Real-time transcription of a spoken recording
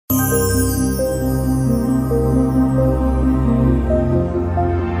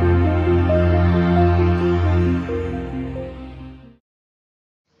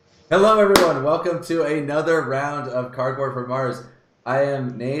Hello everyone, welcome to another round of Cardboard for Mars. I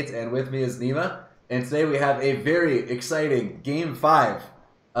am Nate and with me is Nima, and today we have a very exciting Game 5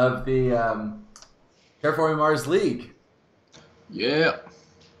 of the Terraforming Mars League. Yeah.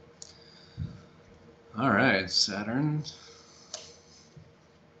 All right, Saturn.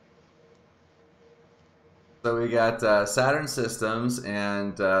 So we got Saturn Systems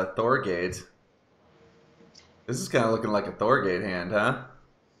and Thorgate. This is kind of looking like a Thorgate hand, huh?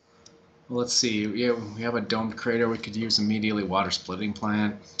 Well, let's see. Yeah, we have a domed crater we could use immediately. Water splitting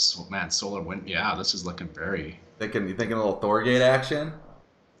plant. So, man, solar wind. Yeah, this is looking very. You thinking a little Thorgate action?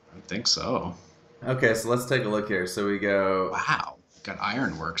 I think so. Okay, so let's take a look here. So we go. Wow. Got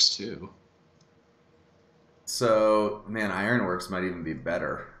ironworks too. So man, Ironworks might even be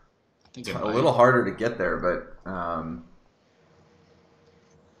better. I think It's it a might. little harder to get there, but Um.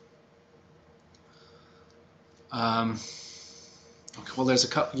 Okay, well, there's a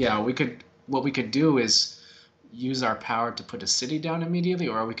couple. Yeah, we could. What we could do is use our power to put a city down immediately,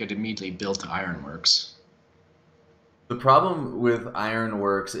 or we could immediately build ironworks. the problem with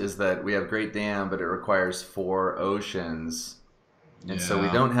Ironworks is that we have Great Dam, but it requires 4 oceans. And so we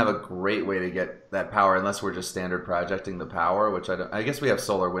Yeah. don't have a great way to get that power unless we're just standard projecting the power, which I guess we have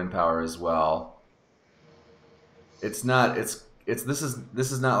solar wind power as well. It's not this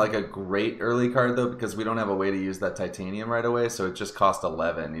is not like a great early card though, because we don't have a way to use that titanium right away, so it just cost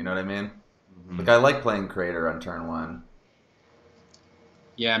 11, you know what I mean? Mhm. Like I like playing Crater on turn 1.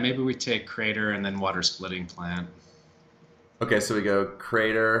 Yeah, maybe we take crater and then water splitting plant. Okay, so we go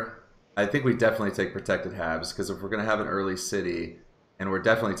Crater. I think we definitely take Protected Habs, because if we're going to have an early city, and we're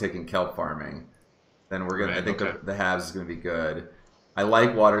definitely taking kelp farming, then we're gonna. I Right. think Okay. the Habs is going to be good. I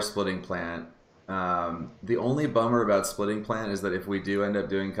like Water Splitting Plant. The only bummer about Splitting Plant is that if we do end up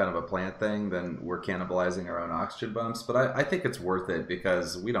doing kind of a plant thing, then we're cannibalizing our own oxygen bumps. But I think it's worth it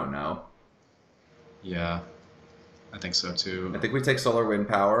because we don't know. Yeah. I think so I too. think we take Solar Wind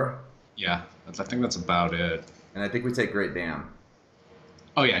Power, Yeah, I think that's about it. and I think we take Great Dam.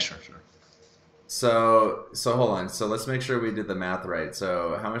 Oh yeah, sure, sure. So hold on. So let's make sure we did the math right.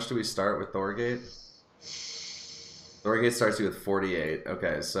 So how much do we start with Thorgate? Thorgate starts you with 48.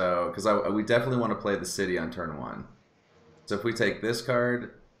 Okay, so because we definitely want to play the city on turn 1. So if we take this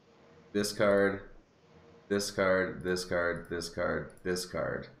card, this card, this card, this card, this card, this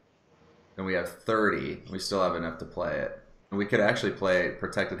card, then we have 30. We still have enough to play it. And we could actually play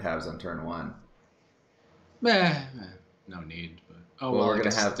Protected Halves on turn 1. No need. But oh Well, well, we're I gonna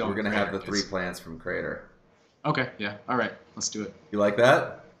guess have we're don't gonna have crater. the 3 Guess. plants from Crater. Okay, yeah. All right, let's do it. You like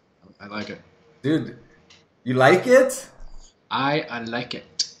that, I like it. dude? You like it? I like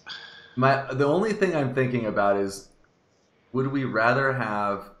it. The only thing I'm thinking about is, would we rather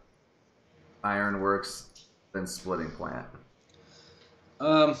have Ironworks than Splitting Plant?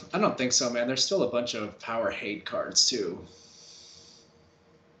 I don't think so, man. There's still a bunch of power hate cards too.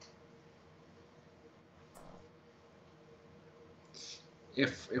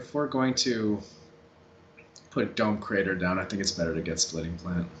 If we're going to put dome crater down, I think it's better to get splitting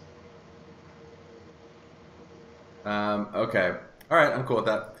plant. Okay. All right, I'm cool with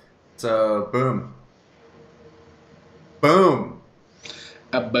that. So, boom. Boom.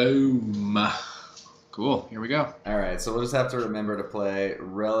 A boom. Cool. Here we go. All right, so we'll just have to remember to play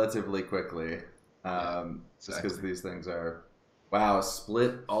relatively quickly. Yeah, Just because exactly. these things are... Wow,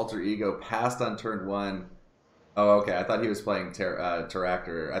 split alter ego passed on turn 1. Oh, okay. I thought he was playing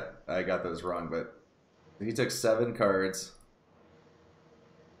Terractor. I got those wrong, but he took 7 cards.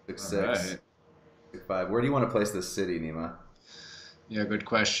 Took All 6. right. Took 5. Where do you want to place this city, Nima? Yeah, good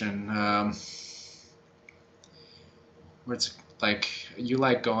question. What's like you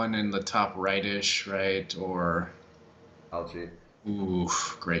like going in the top rightish, right? Or Algae. ooh,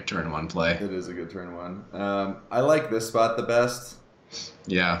 great turn 1 play. It is a good turn 1. I like this spot the best.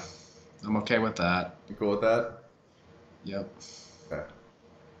 Yeah, I'm okay with that. You cool with that? Yep. Okay.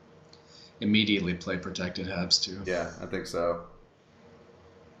 Immediately play protected Habs too. Yeah, I think so.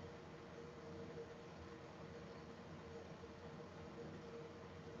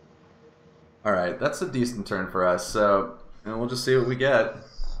 All right, that's a decent turn for us. So, and we'll just see what we get.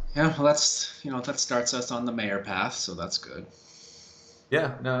 Yeah, well, that's that starts us on the mayor path, so that's good.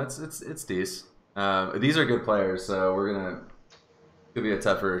 Yeah, no, it's decent. These are good players, so we're gonna could be a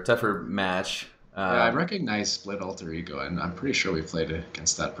tougher match. Yeah, I recognize Split Alter Ego, and I'm pretty sure we played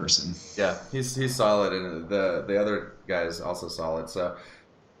against that person. Yeah, he's solid, and the other guy is also solid. So,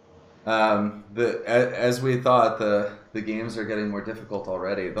 as we thought, the games are getting more difficult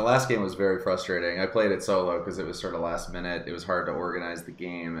already. The last game was very frustrating. I played it solo because it was sort of last minute. It was hard to organize the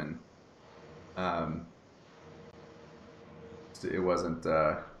game, and um, it wasn't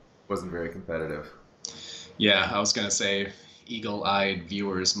Wasn't very competitive. Yeah, I was gonna say eagle-eyed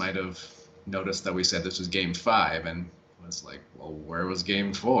viewers might have noticed that we said this was game 5 and was like, well, where was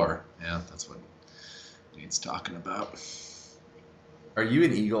game 4? Yeah, that's what needs talking about. Are you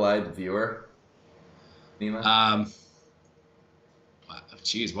an eagle-eyed viewer, Nima? Um,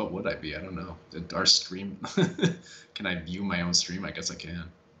 Geez, what would I be? I don't know. Did our stream? Can I view my own stream? I guess I can.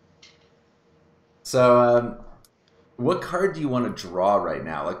 So, what card do you want to draw right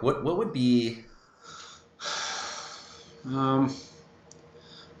now? Like, what would be? Um,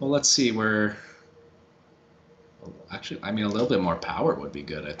 well, let's see. Actually, I mean, a little bit more power would be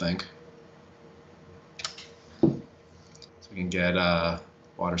good, I think. So we can get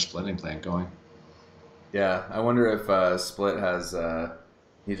water splitting plant going. Yeah, I wonder if Split has.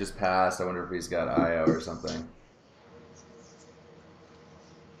 He just passed. I wonder if he's got IO or something.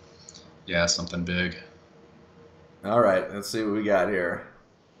 Yeah, something big. All right, let's see what we got here.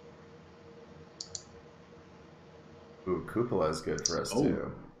 Ooh, Cupola is good for us Oh,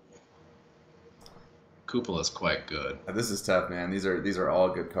 too. Kupala is quite good. This is tough, man. These are all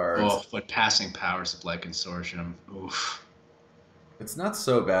good cards. Oh, but passing powers of Black Consortium. Oof. It's not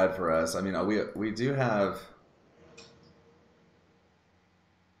so bad for us. I mean, we do have.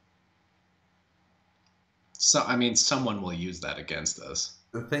 So, I mean, someone will use that against us.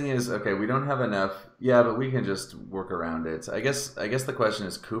 The thing is, okay, we don't have enough. Yeah, but we can just work around it. I guess the question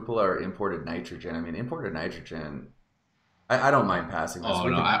is Cupola or imported nitrogen. I mean, imported nitrogen. I don't mind passing this. Oh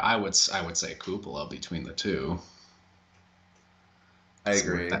We no, can. I would say Kupala between the two. I So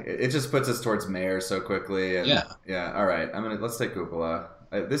agree. that, It just puts us towards mayor so quickly, and yeah, yeah. All right, let's take Cupola.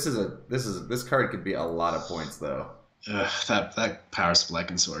 This card could be a lot of points though. that power supply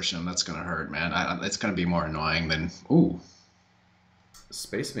consortium, that's gonna hurt, man. It's gonna be more annoying than ooh.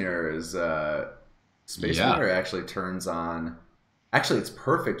 Space Mirror is Space Yeah, Mirror actually turns on. Actually, it's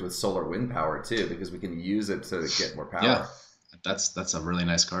perfect with solar wind power too because we can use it to get more yeah. power. That's a really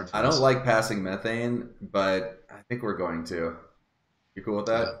nice card I for don't us. like passing methane, but I think we're going to. You cool with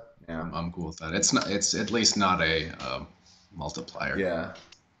Yeah, that? Yeah. I'm cool with that. It's not. It's at least not a multiplier. Yeah.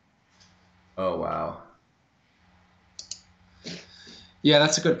 Oh wow. Yeah,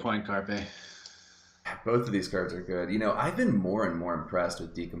 that's a good point, Carpe. Both of these cards are good. I've been more and more impressed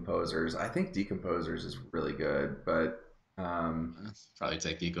with Decomposers. I think Decomposers is really good, but Probably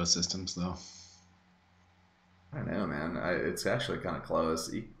take ecosystems though. I don't know, man. It's actually kind of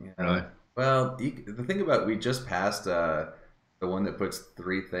close. Really, Well, the thing about we just passed the one that puts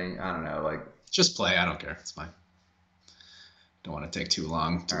three thing. I don't know, like. just play. I don't care. It's fine. Don't want to take too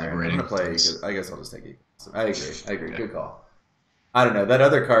long All right, I'm gonna deliberating play. things. I guess I'll just take it. I agree. I agree. Okay. Good call. I don't know. That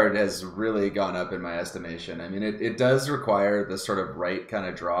other card has really gone up in my estimation. I mean, it does require the sort of right kind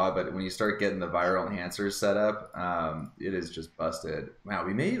of draw, but when you start getting the viral enhancers set up, it is just busted. Wow,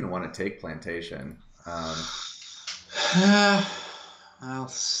 we may even want to take Plantation. Well,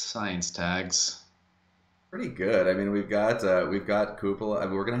 science tags. Pretty good. I mean, we've got Cupola. I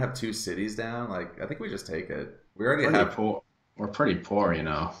mean, we're gonna have two cities down. Like, I think we just take it. We already Pretty have. poor. We're pretty poor, you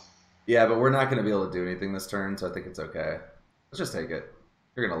know. Yeah, but we're not gonna be able to do anything this turn, so I think it's okay. Let's just take it.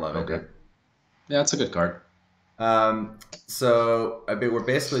 You're gonna love it, Okay. dude. Yeah, it's a good card. So I bet we're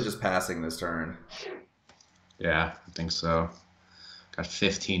basically just passing this turn. Yeah, I think so. Got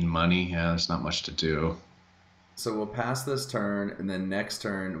 15 money. Yeah, there's not much to do. So we'll pass this turn, and then next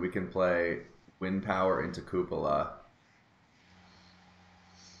turn we can play Wind Power into Cupola.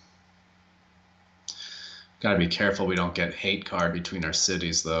 Got to be careful we don't get hate card between our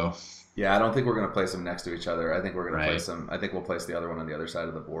cities, though. Yeah, I don't think we're gonna place them next to each other. I think we're gonna place Right, them. I think we'll place the other one on the other side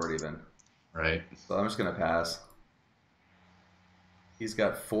of the board even. right. So I'm just gonna pass. He's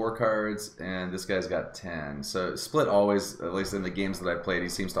got 4 cards, and this guy's got 10. So Split always, at least in the games that I've played, he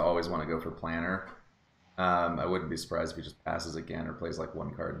seems to always want to go for Planner. I wouldn't be surprised if he just passes again or plays like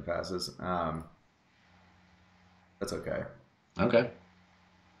 1 card and passes. That's okay. Okay.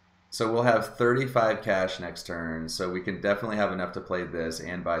 So we'll have 35 cash next turn, so we can definitely have enough to play this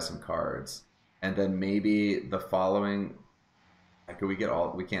and buy some cards. And then maybe the following, could we get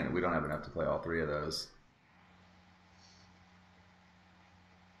all? We can't. We don't have enough to play all 3 of those.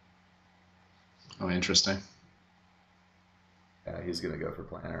 Oh, interesting. Yeah, he's gonna go for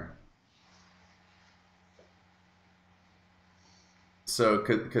Planner. So,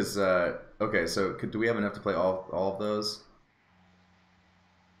 because okay, so do we have enough to play all of those?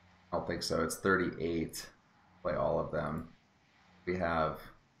 I don't think so. It's 38. Play all of them. We'll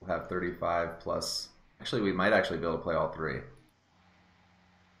have 35 plus. Actually, we might actually be able to play all 3.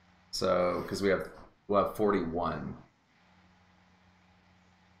 So, because we'll have 41.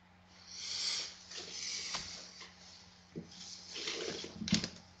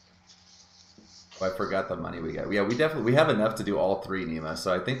 Oh, I forgot the money we got. Yeah, we have enough to do all three, Nima.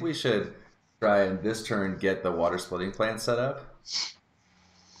 So I think we should try and this turn get the water splitting plant set up.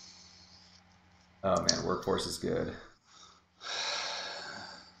 Oh man, workforce is good.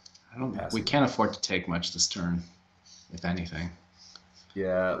 We can't afford to take much this turn, if anything.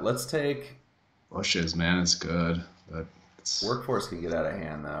 Yeah, let's take bushes, man. It's good, but workforce can get out of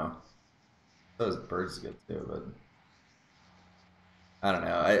hand though. Those birds is good too, but I don't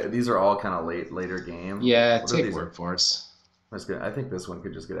know. These are all kind of later game. Yeah, take workforce. I think this one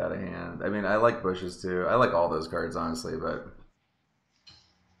could just get out of hand. I mean, I like bushes too. I like all those cards honestly, but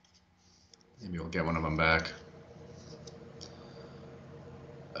maybe we'll get one of them back.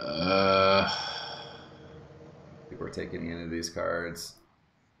 I think we're taking any of these cards.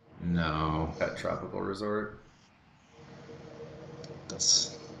 No. Got Tropical Resort.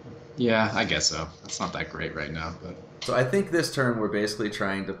 Yeah, I guess so. That's not that great right now, but so I think this turn we're basically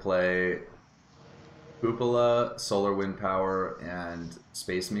trying to play Cupola, Solar Wind Power, and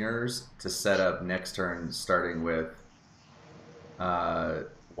Space Mirrors to set up next turn, starting with Water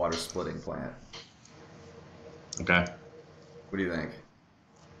Splitting Plant. Okay. What do you think?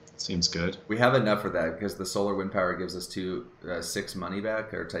 Seems good. We have enough for that because the Solar Wind Power gives us 6 money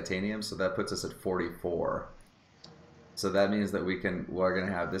back, or titanium, so that puts us at 44. So that means that we're going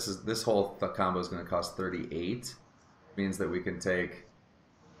to have this whole combo is going to cost 38. Means that we can take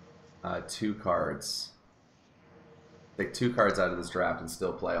 2 cards. Take 2 cards out of this draft and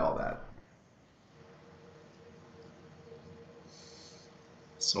still play all that.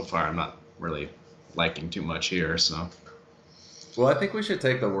 So far, I'm not really liking too much here, so. Well, I think we should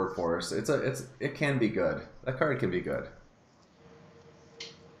take the workforce. It can be good. That card can be good.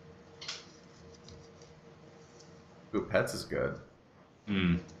 Ooh, pets is good.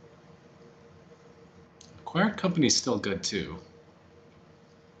 Acquired Company's still good too.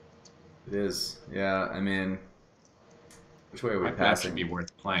 It is. Yeah, I mean, which way are we Might passing? actually be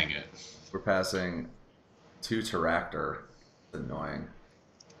worth playing it. We're passing 2 Terractor. It's annoying.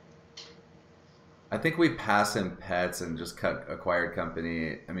 I think we pass him pets and just cut Acquired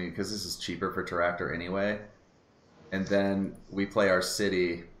Company. I mean, because this is cheaper for Terractor anyway. And then we play our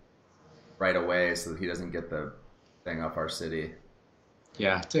city right away so that he doesn't get the thing off our city.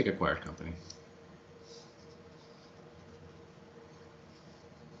 Yeah, take Acquired Company.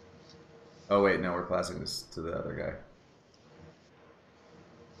 Oh wait, no, we're passing this to the other guy.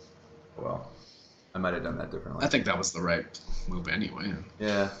 Well, I might have done that differently. I think that was the right move anyway.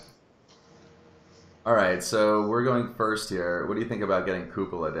 Yeah. All right, so we're going first here. What do you think about getting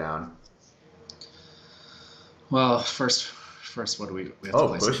Cupola down? Well, first, what do we have to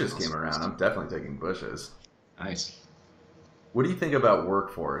play? Bushes came around. I'm definitely taking bushes. Nice. What do you think about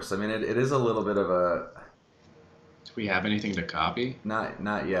workforce? I mean, it is a little bit of a. Do we have anything to copy?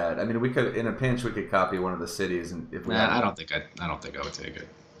 Not yet. I mean, we could, in a pinch, we could copy one of the cities, and if we. Nah, I don't think I would take it.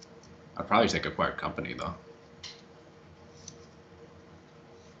 I'd probably take Acquired Company though.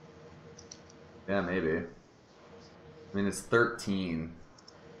 Yeah, maybe. I mean, it's 13.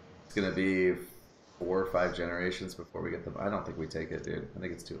 It's gonna be 4 or 5 generations before we get them. I don't think we take it, dude. I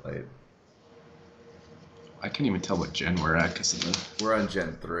think it's too late. I can't even tell what gen we're at because of the. We're on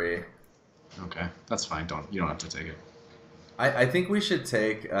Gen 3. Okay, that's fine. You don't have to take it. I think we should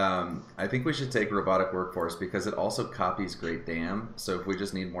take. I think we should take Robotic Workforce because it also copies Great Dam. So if we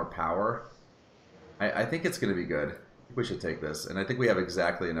just need more power, I think it's going to be good. We should take this, and I think we have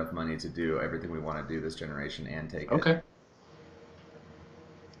exactly enough money to do everything we want to do this generation and take it. Okay.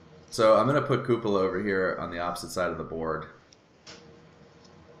 So I'm going to put Cupola over here on the opposite side of the board.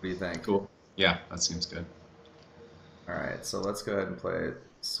 What do you think? Cool. Yeah, that seems good. All right, so let's go ahead and play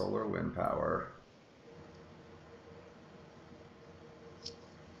Solar Wind Power.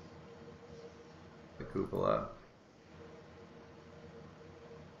 The Cupola.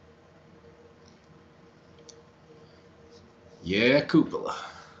 Yeah, Cupola.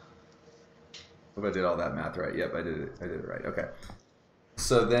 Hope I did all that math right. Yep, I did it right. Okay.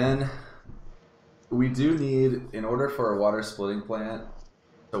 So then we do need, in order for a water splitting plant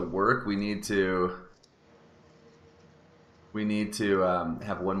to work, we need to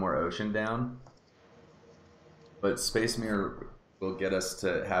have one more ocean down. But Space Mirror will get us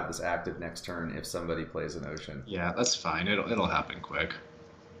to have this active next turn if somebody plays an ocean. Yeah, that's fine. It'll happen quick.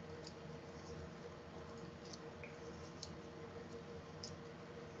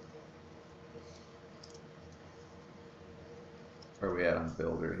 Where are we at on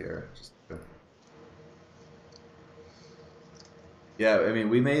Builder here? Yeah, I mean,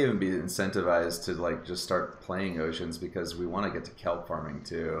 we may even be incentivized to like just start playing oceans because we want to get to kelp farming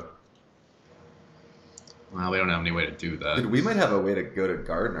too. Well, we don't have any way to do that. Dude, we might have a way to go to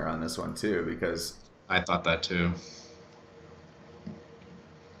Gardner on this one too, because I thought that too.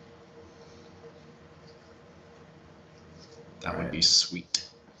 That would be sweet.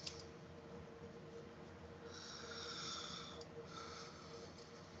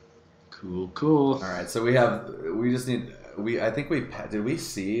 Cool, cool. All right, so we just need I think did we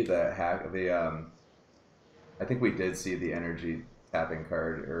see the hack the I think we did see the energy tapping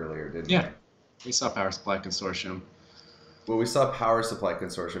card earlier, didn't we? Yeah, we saw Power Supply Consortium. Well, we saw Power Supply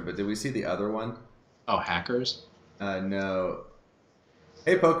Consortium, but did we see the other one? Oh, hackers? No.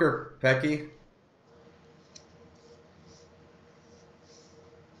 Hey, Poker Pecky.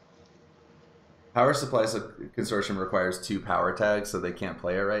 Power Supply Consortium requires 2 power tags, so they can't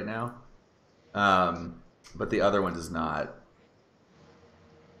play it right now. But the other one does not.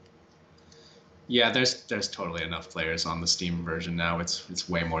 Yeah, there's totally enough players on the Steam version now. It's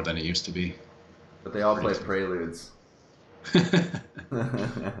way more than it used to be. But they all play Preludes.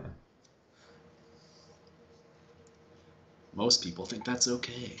 Most people think that's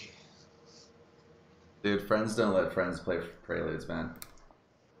okay. Dude, friends don't let friends play Preludes, man.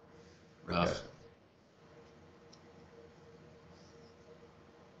 Rough. Okay.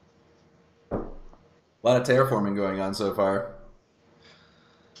 A lot of terraforming going on so far.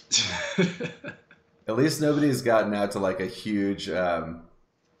 At least nobody's gotten out to like a huge,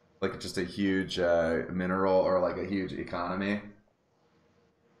 like just a huge mineral or like a huge economy.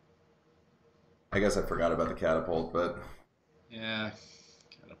 I guess I forgot about the catapult, but Yeah,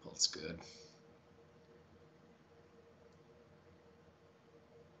 catapult's good.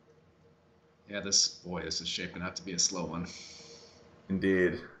 Yeah, this is shaping out to be a slow one.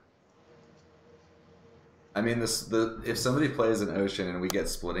 indeed. I mean, if somebody plays an ocean and we get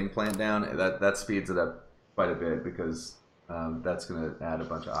splitting plant down, that speeds it up quite a bit because that's going to add a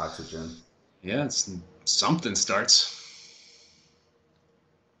bunch of oxygen. Yeah, something starts.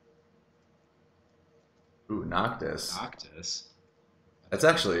 Ooh, Noctis. Noctis. That's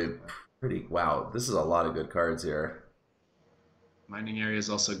actually pretty. Wow, this is a lot of good cards here. Mining area is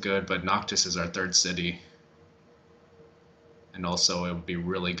also good, but Noctis is our 3rd city. And also, it would be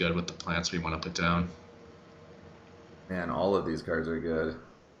really good with the plants we want to put down. Man, all of these cards are good.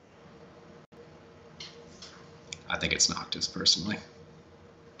 I think it's Noctis, personally.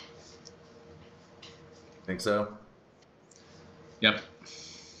 Think so? Yep.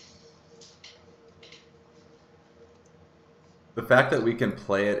 The fact that we can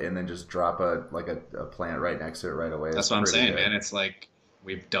play it and then just drop a plant right next to it right away. That's is what I'm pretty saying, good. man. It's like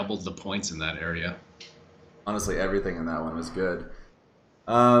we've doubled the points in that area. Honestly, everything in that one was good.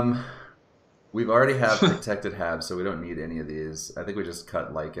 We've already have protected Hab, so we don't need any of these. I think we just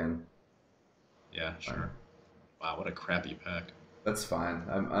cut Lycan. Yeah, sure. Wow, what a crappy pack. That's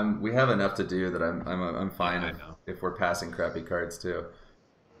fine. We have enough to do that I'm fine Yeah, I know. if we're passing crappy cards too.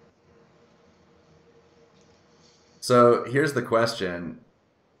 So here's the question.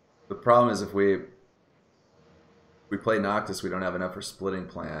 The problem is if we play Noctis, we don't have enough for splitting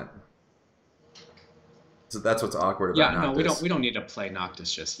plant. So that's what's awkward about Yeah, Noctis. no, we don't need to play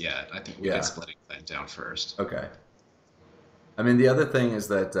Noctis just yet. I think we get splitting plant down first. Okay. I mean, the other thing is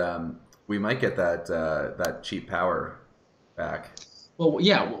that we might get that cheap power back. Well,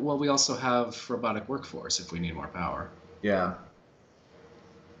 yeah. Well, we also have robotic workforce if we need more power. Yeah.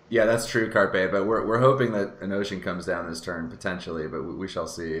 Yeah, that's true, Carpe. But we're hoping that an ocean comes down this turn potentially, but we shall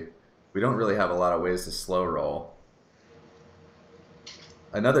see. We don't really have a lot of ways to slow roll.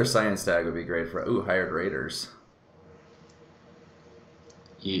 Another science tag would be great for hired raiders.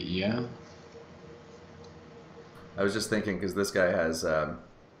 Yeah. I was just thinking because this guy has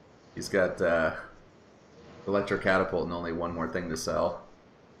he's got electro catapult and only one more thing to sell,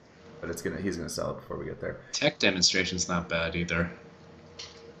 but he's gonna sell it before we get there. Tech demonstration's not bad either.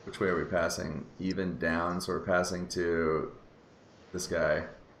 Which way are we passing? Even down, so we're passing to this guy.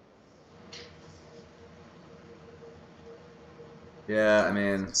 Yeah, I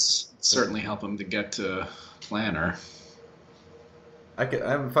mean, It's certainly help him to get to planner.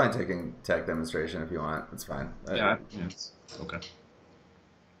 I'm fine taking tech demonstration if you want. It's fine. Yeah, okay.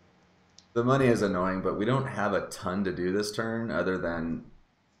 The money is annoying, but we don't have a ton to do this turn other than...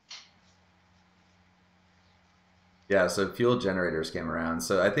 Yeah, so fuel generators came around.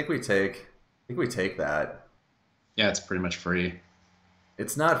 So I think we take that. Yeah, it's pretty much free.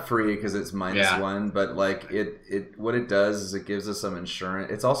 It's not free because it's -1, but like what it does is it gives us some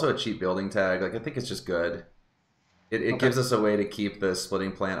insurance. It's also a cheap building tag. Like I think it's just good. It gives us a way to keep the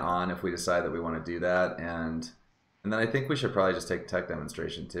splitting plant on if we decide that we want to do that, and then I think we should probably just take tech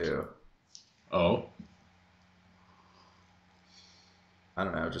demonstration too. Oh. I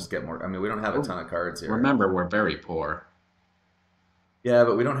don't know, just get more. I mean, we don't have a ton of cards here. Remember, we're very poor. Yeah,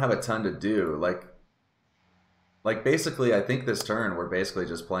 but we don't have a ton to do. Like basically, I think this turn we're basically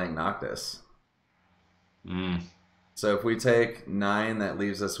just playing Noctis. Mm. So if we take 9, that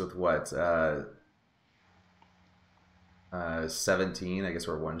leaves us with what? 17. I guess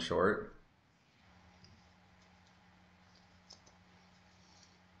we're 1 short.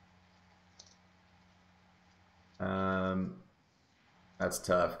 That's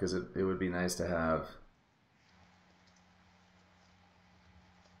tough because it would be nice to have.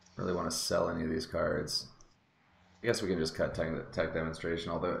 Really want to sell any of these cards. I guess we can just cut tech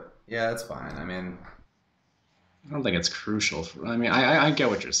demonstration. Although, yeah, it's fine. I mean, I don't think it's crucial. I mean, I get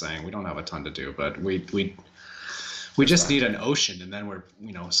what you're saying. We don't have a ton to do, but we just need an ocean, and then we're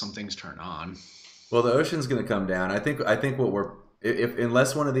some things turn on. Well, the ocean's going to come down. I think what we're if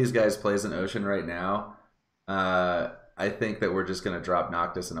unless one of these guys plays an ocean right now, I think that we're just going to drop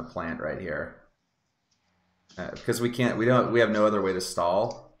Noctis and a plant right here because we have no other way to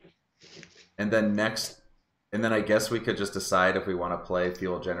stall. And then I guess we could just decide if we want to play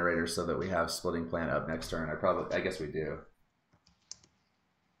fuel generator so that we have splitting plant up next turn. I guess we do.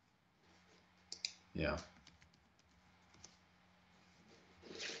 Yeah.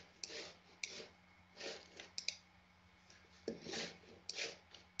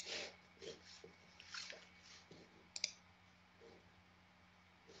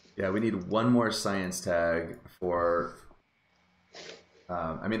 Yeah, we need one more science tag for...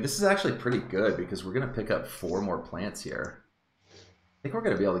 I mean, this is actually pretty good because we're going to pick up 4 more plants here. I think we're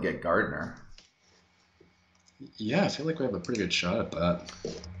going to be able to get Gardener. Yeah, I feel like we have a pretty good shot at that.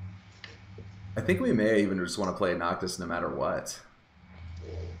 I think we may even just want to play Noctis no matter what.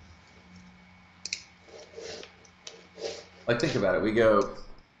 Like, think about it. We go...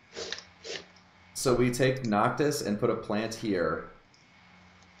 So we take Noctis and put a plant here.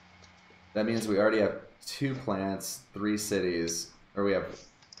 That means we already have 2 plants, 3 cities, or we have...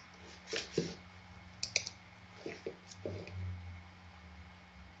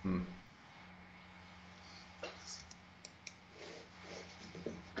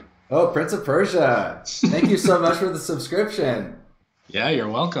 Oh, Prince of Persia! Thank you so much for the subscription! Yeah, you're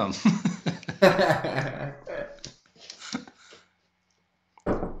welcome.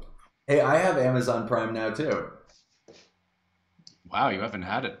 Hey, I have Amazon Prime now, too. Wow, you haven't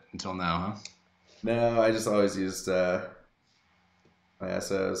had it until now, huh? No, I just always used my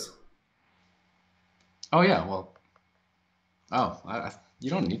SOs. Oh, yeah, well... Oh, you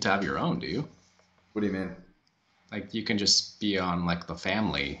don't need to have your own, do you? What do you mean? Like, you can just be on, like, the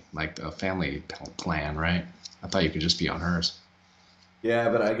family plan, right? I thought you could just be on hers. Yeah,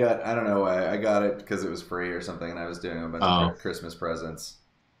 but I don't know why. I got it because it was free or something, and I was doing a bunch of Christmas presents.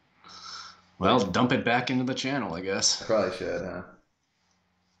 Well, dump it back into the channel, I guess. I probably should, huh?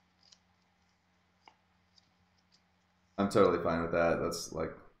 I'm totally fine with that. That's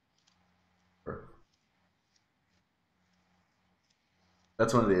like...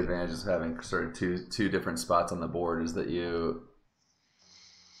 That's one of the advantages of having sort of two different spots on the board is that you...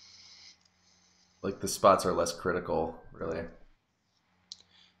 Like, the spots are less critical, really.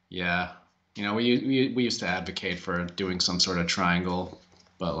 Yeah. We used to advocate for doing some sort of triangle,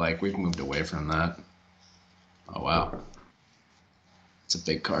 but, like, we've moved away from that. Oh, wow. It's a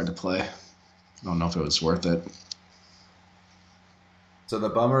big card to play. I don't know if it was worth it. So the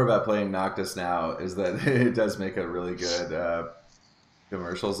bummer about playing Noctis now is that it does make a really good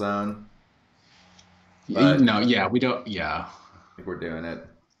commercial zone. But no, yeah, we don't, yeah. I think we're doing it.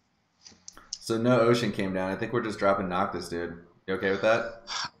 So no ocean came down. I think we're just dropping Noctis, dude. You okay with that?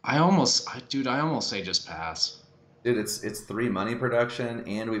 I almost say just pass. Dude, it's 3 money production,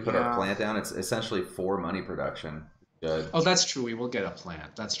 and we put our plant down. It's essentially 4 money production. Good. Oh, that's true. We will get a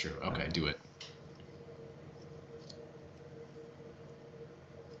plant. That's true. Okay, do it.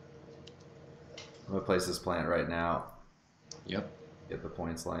 I'm gonna place this plant right now. Yep. Get the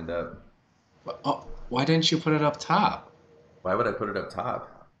points lined up. Oh, why didn't you put it up top? Why would I put it up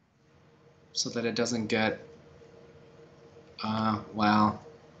top? So that it doesn't get... well...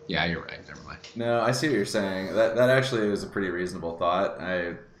 Yeah, you're right. Never mind. No, I see what you're saying. That actually was a pretty reasonable thought.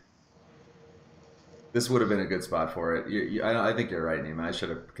 This would have been a good spot for it. I think you're right, Nima. I should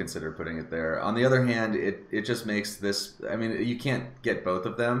have considered putting it there. On the other hand, it just makes this... I mean, you can't get both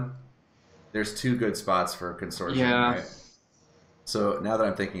of them. There's 2 good spots for consortium, right? So now that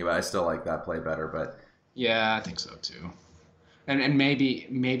I'm thinking about it, I still like that play better, but... Yeah, I think so too. And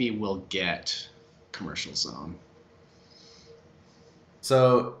maybe we'll get commercial zone.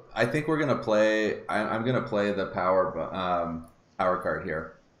 So I think we're gonna play. I'm gonna play the power card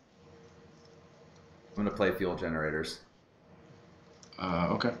here. I'm gonna play fuel generators.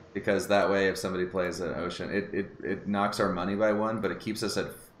 Okay. because that way, if somebody plays an ocean, it knocks our money by 1, but it keeps us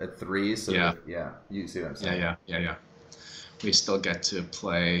at 3. So Yeah. yeah, you see what I'm Yeah, saying? yeah, yeah, yeah. We still get to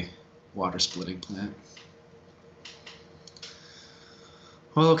play water splitting plant.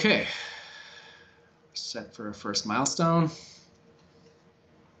 Well, okay. Set for a first milestone.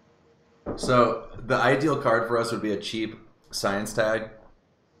 So the ideal card for us would be a cheap science tag.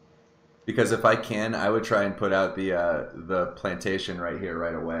 Because if I can, I would try and put out the plantation right here,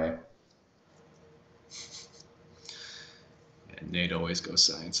 right away. Yeah, Nate always goes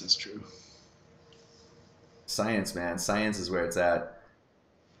science, that's true. Science, man. Science is where it's at.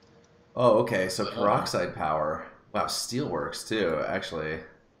 Oh, okay. So peroxide power. Wow, steel works too, actually.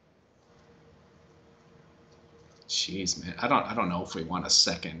 Jeez, man. I don't know if we want a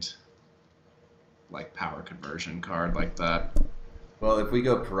second like power conversion card like that. Well, if we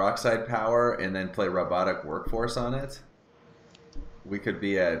go peroxide power and then play robotic workforce on it, we could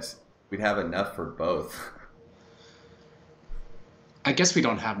be at. We'd have enough for both. I guess we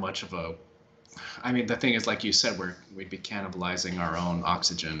don't have much of a. I mean, the thing is, like you said, we'd be cannibalizing our own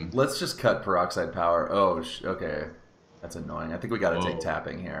oxygen. Let's just cut peroxide power. Oh, okay. That's annoying. I think we got to take Whoa.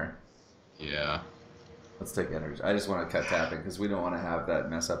 tapping here. Yeah. Let's take energy. I just want to cut tapping because we don't want to have that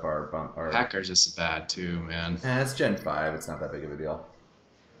mess up our bump. Hacker's just bad too, man. It's Gen 5. It's not that big of a deal.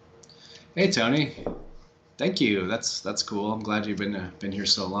 Hey, Tony. Thank you. That's cool. I'm glad you've been here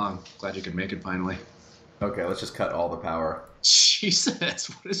so long. Glad you could make it finally. Okay, let's just cut all the power. Jesus,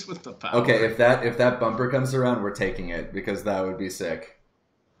 what is with the power? Okay, if that bumper comes around, we're taking it because that would be sick.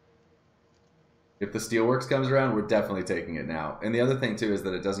 If the steelworks comes around, we're definitely taking it now. And the other thing too is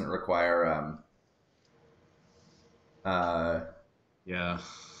that it doesn't require Yeah.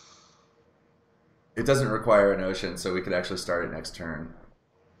 it doesn't require an ocean, so we could actually start it next turn,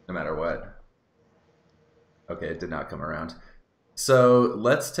 no matter what. Okay, it did not come around. So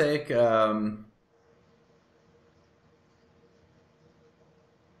let's take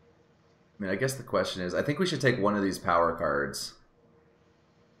I mean, I guess the question is, I think we should take one of these power cards.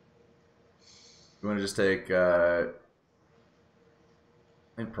 You want to just take, I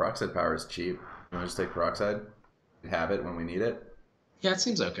mean, peroxide power is cheap. You want to just take peroxide? Have it when we need it? Yeah, it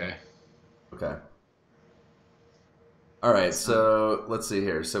seems okay. Okay. All right, so let's see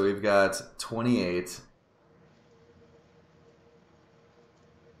here. So we've got 28.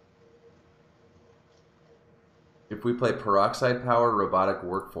 If we play peroxide power, robotic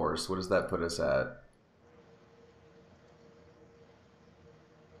workforce, what does that put us at?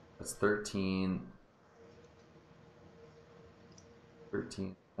 That's 13.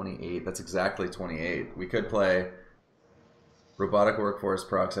 13, 28. That's exactly 28. We could play robotic workforce,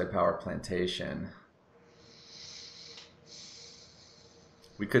 peroxide power, plantation.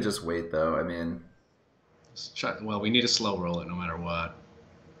 We could just wait, though. I mean, Well, we need a slow roll it no matter what.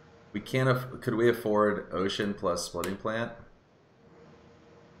 we can't. Could we afford ocean plus splitting plant?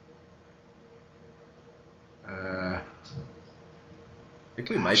 Uh, I think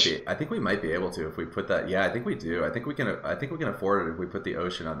we might be. I think we might be able to if we put that. Yeah, I think we do. I think we can. I think we can afford it if we put the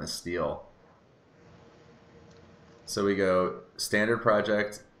ocean on this steel. So we go standard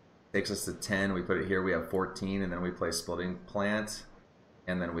project takes us to 10. We put it here. We have 14, and then we play splitting plant,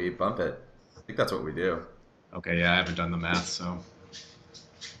 and then we bump it. I think that's what we do. okay, yeah, I haven't done the math, so I'm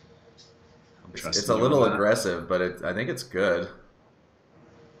It's trusting a you little on that. aggressive, but I think it's good.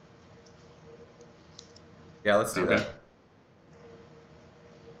 Yeah, let's do Okay. that.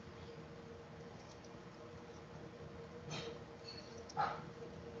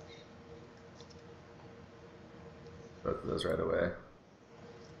 Both of those right away.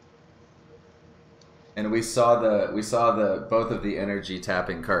 And we saw the both of the energy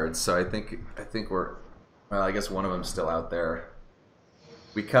tapping cards. So I think we're well. I guess one of them's still out there.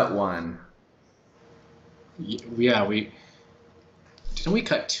 We cut one. Yeah, didn't we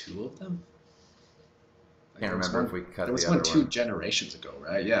cut two of them? Like, Can't remember if we cut there was the one other two one. generations ago,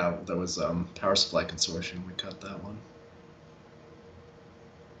 right? Yeah, there was Power Supply Consortium. We cut that one.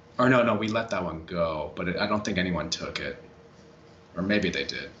 Or no, we let that one go, but I don't think anyone took it. Or maybe they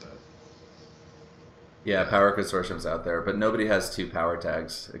did, but Yeah, Power Consortium's out there, but nobody has two power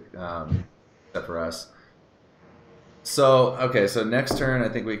tags except for us. So okay, so next turn I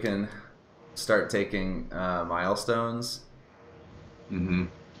think we can start taking milestones. mm-hmm.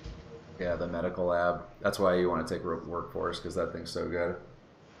 Yeah, the medical lab. That's why you want to take workforce, because that thing's so good.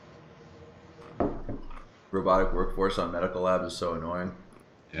 Robotic workforce on medical lab is so annoying.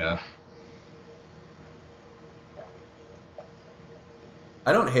 Yeah.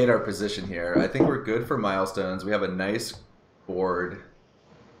 I don't hate our position here. I think we're good for milestones. We have a nice board,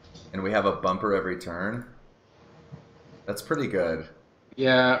 and we have a bumper every turn. That's pretty good.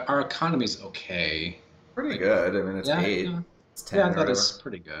 Yeah, our economy's okay. Pretty Like, good. I mean, it's yeah, 8. It's yeah, 10 or that is whatever.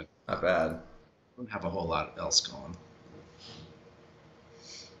 pretty good. Not bad. Don't have a whole lot else going.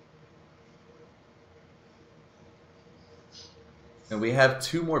 And we have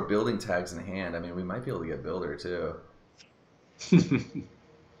 2 more building tags in hand. I mean, we might be able to get builder too.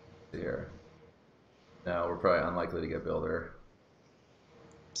 Here. No, we're probably unlikely to get builder.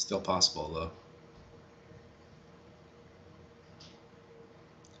 Still possible though.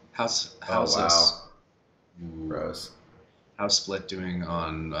 Oh, How's wow. us? Ooh, Gross. how's Split doing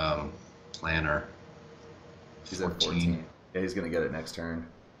on planner? He's at 14. 14. Yeah, he's going to get it next turn.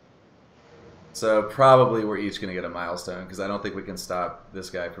 So probably we're each going to get a milestone because I don't think we can stop this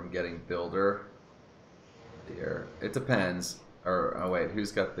guy from getting builder here. It depends. Or, oh wait,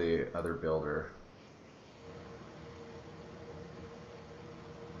 who's got the other builder?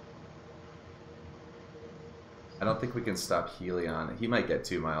 I don't think we can stop Helion. He might get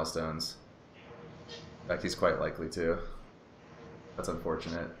 2 milestones. In fact, he's quite likely to. That's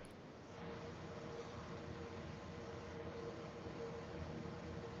unfortunate.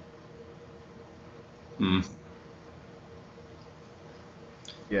 Hmm.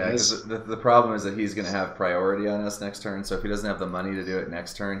 Yeah, because Yes. the problem is that he's going to have priority on us next turn. So if he doesn't have the money to do it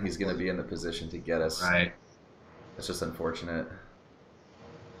next turn, he's going to be in the position to get us. Right. That's just unfortunate.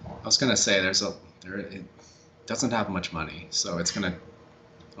 I was gonna say it doesn't have much money, so it's gonna.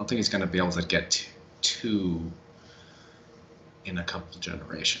 I don't think he's gonna be able to get two in a couple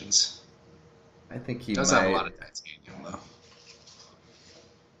generations. I think He he does have a might. lot of titanium though.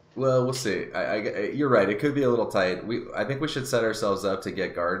 Well, we'll see. You're right. It could be a little tight. I think we should set ourselves up to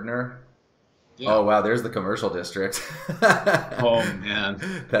get Gardner. Yeah. Oh wow, there's the commercial district. Oh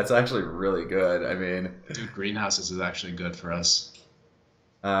man, That's actually really good. I mean, dude, greenhouses is actually good for us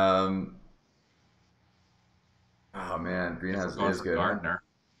um, oh man, if we're greenhouse going is for good. gardener.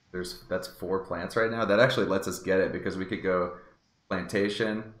 That's 4 plants right now. That actually lets us get it because we could go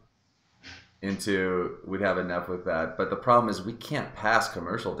plantation into. We'd have enough with that. But the problem is we can't pass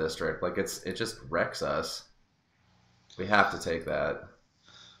commercial district. Like it just wrecks us. We have to take that.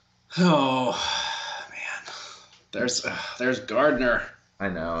 Oh man, there's gardener. I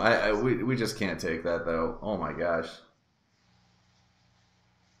know. We just can't take that though. Oh my gosh.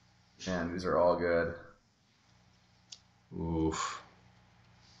 Man, these are all good. Oof,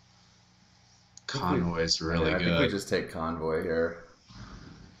 I think we convoy's yeah, really I think we good. just take convoy here.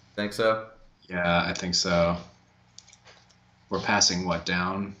 Think so? Yeah, I think so. We're passing what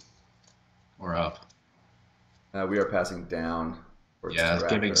down or up? We are passing down towards Yeah,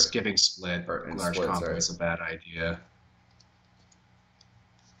 giving Terractor. giving split Or in large split, convoy sorry. is a bad idea.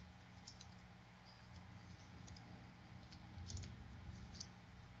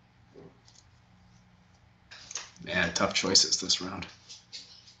 Man, tough choices this round.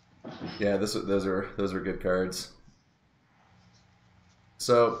 Yeah, those are good cards.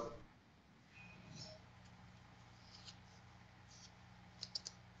 So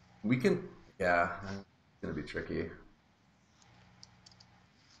we can, yeah, it's gonna be tricky.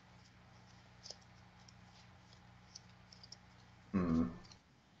 Hmm.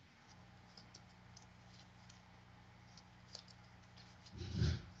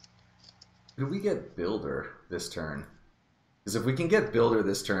 Could we get Builder this turn? Because if we can get Builder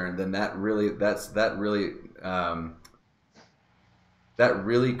this turn, then that really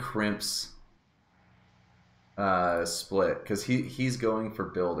crimps Split because he's going for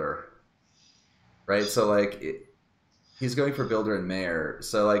Builder, right? So like he's going for Builder and Mayor.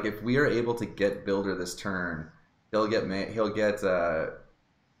 So like if we are able to get Builder this turn, he'll get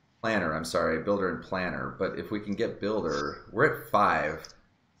Planner. I'm sorry, Builder and Planner. But if we can get Builder, we're at 5,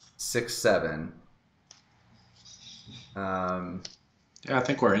 6, 7. Um, Yeah, I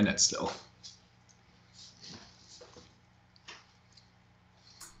think we're in it still.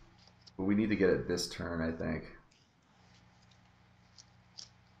 but we need to get it this turn, I think.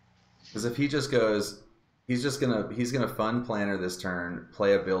 Because if he just goes, he's gonna fund Planner this turn,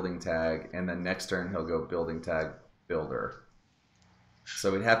 play a building tag, and then next turn he'll go building tag Builder.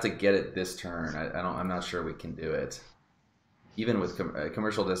 So we'd have to get it this turn. I'm not sure we can do it. Even with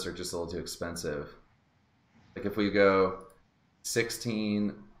commercial district, just a little too expensive. Like if we go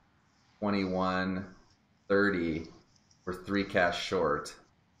 16, 21, 30, we're 3 cash short.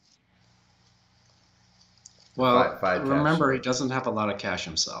 Or Well, five cash remember he short. doesn't have a lot of cash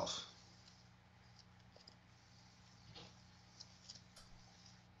himself.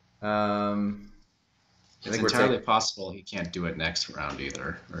 Um, I It's think we're entirely take. possible he can't do it next round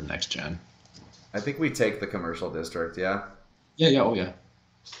either, or next gen. I think we take the commercial district. Yeah. Yeah, yeah, oh yeah,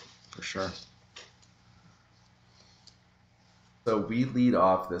 for sure. So we lead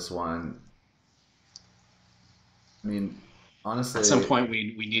off this one. I mean, At some honestly, point,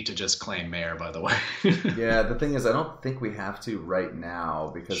 we need to just claim mayor, by the way. yeah, the thing is, I don't think we have to right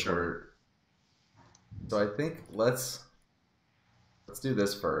now because Sure. we're. So I think let's do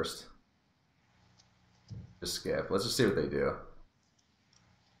this first. Just skip. Let's just see what they do.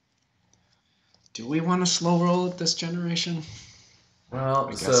 Do we want to slow roll at this generation? Well,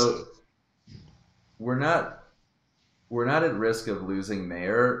 I guess so. so we're not at risk of losing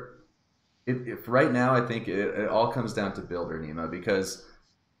mayor. If right now, I think it all comes down to builder Nima because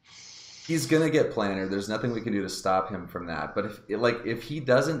he's gonna get planner. There's nothing we can do to stop him from that. But if he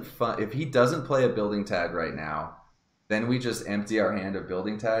doesn't play a building tag right now, then we just empty our hand of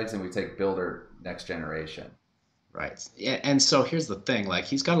building tags and we take builder next generation. Right. Yeah, and so here's the thing, like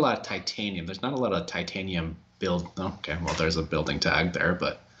he's got a lot of titanium. There's not a lot of titanium build. Okay, well there's a building tag there,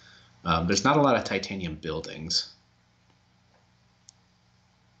 but there's not a lot of titanium buildings.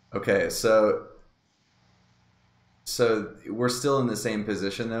 Okay, so we're still in the same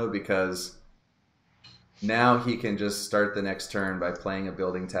position though because now he can just start the next turn by playing a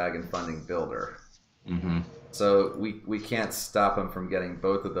building tag and funding builder. Mm-hmm. So we can't stop him from getting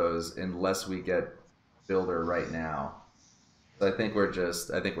both of those unless we get builder right now. So I think we're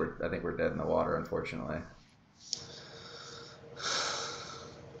dead in the water, unfortunately.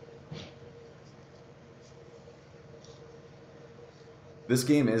 This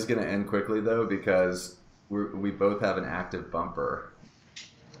game is going to end quickly though because we both have an active bumper.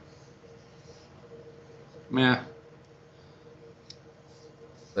 Yeah.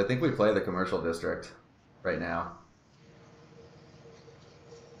 So I think we play the commercial district right now.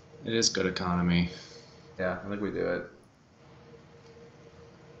 It is good economy. Yeah, I think we do it.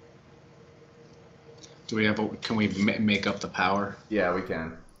 Do we have can we make up the power? Yeah, we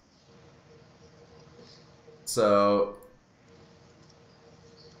can. So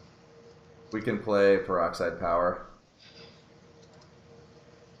we can play peroxide power.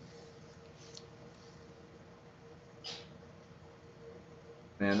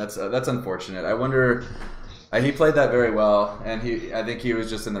 Man, that's unfortunate. I wonder. He played that very well, and I think he was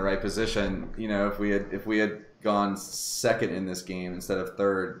just in the right position. You know, if we had gone second in this game instead of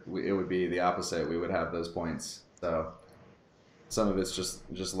third, it would be the opposite. We would have those points. So some of it's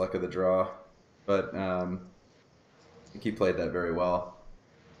just luck of the draw, but I think he played that very well.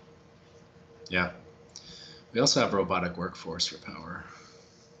 Yeah. We also have robotic workforce for power.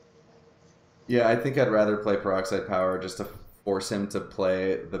 Yeah, I think I'd rather play peroxide power just to force him to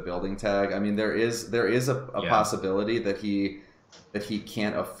play the building tag. I mean, there is a Yeah. possibility that he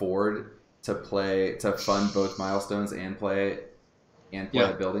can't afford to fund both milestones and play Yeah.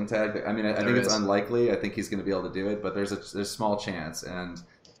 a building tag. I mean, I think it's unlikely. I think he's going to be able to do it, but there's a small chance. And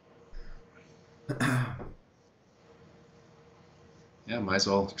Yeah, might as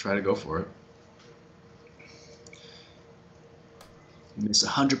well try to go for it. You miss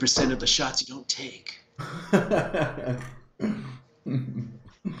 100% of the shots you don't take.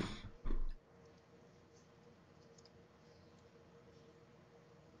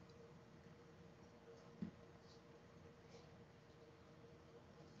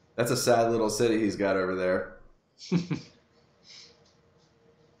 That's a sad little city he's got over there.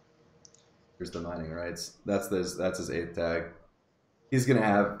 Here's the mining rights. That's his eighth tag.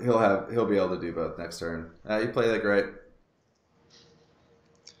 He'll be able to do both next turn. You play that great.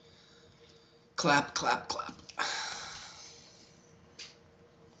 Clap, clap, clap.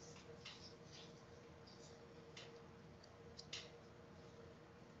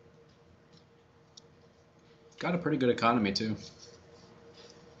 Got a pretty good economy too.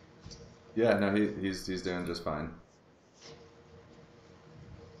 Yeah, no, he's doing just fine.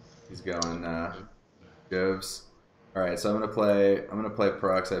 He's going Joves. All right, so I'm gonna play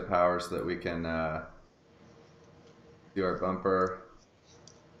peroxide power so that we can do our bumper.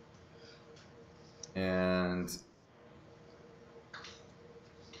 And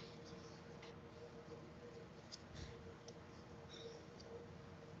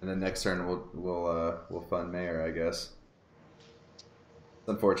then next turn we'll fund mayor, I guess. It's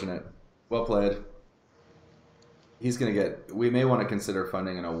unfortunate. Well played. He's gonna get. We may want to consider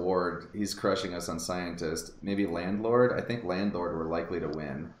funding an award. He's crushing us on scientist. Maybe landlord. I think landlord we're likely to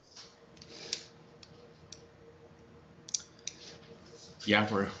win. Yeah,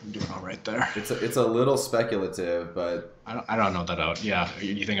 we're doing all right there. It's a little speculative, but I don't know that out. Yeah, are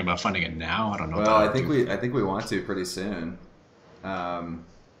you thinking about funding it now? I don't know. Well, I think we want to pretty soon.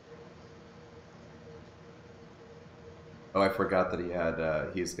 Oh, I forgot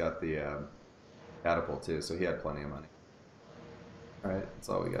that he's got the catapult too, so he had plenty of money. All right, that's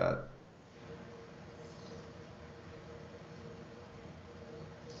all we got.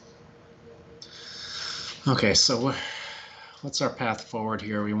 Okay, so what's our path forward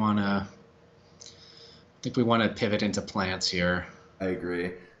here? I think we want to pivot into plants here. I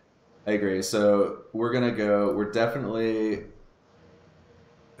agree. I agree. So we're gonna go. We're definitely.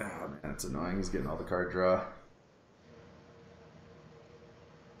 Oh man, it's annoying. He's getting all the card draw.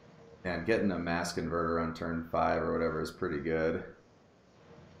 And getting a mass converter on turn 5 or whatever is pretty good.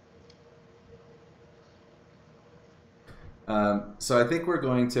 So I think we're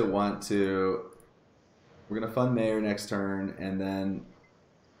going to want to. We're going to fund Mayor next turn, and then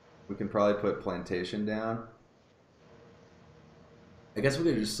we can probably put Plantation down. I guess we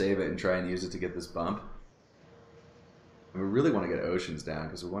could just save it and try and use it to get this bump. And we really want to get Oceans down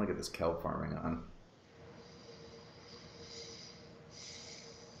because we want to get this kelp farming on.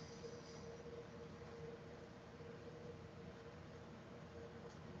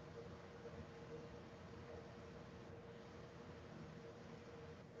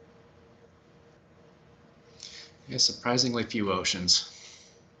 Yeah, surprisingly few oceans.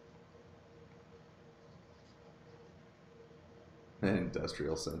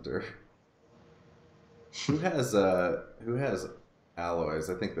 Industrial center. Who has alloys?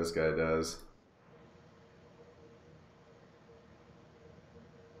 I think this guy does.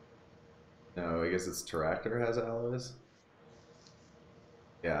 No, I guess it's Terractor has alloys.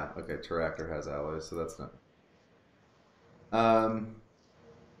 Yeah, okay, Terractor has alloys, so that's not.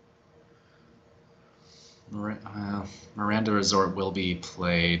 Miranda Resort will be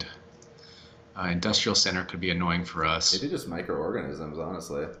played. Industrial Center could be annoying for us. Maybe just microorganisms,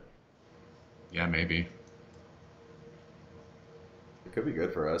 honestly. Yeah, maybe. It could be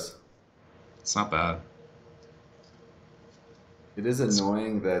good for us. It's not bad. It is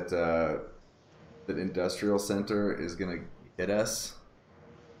annoying that that Industrial Center is gonna hit us.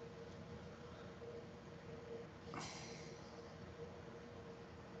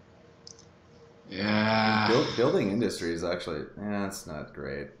 Yeah. Building industry is actually, it's not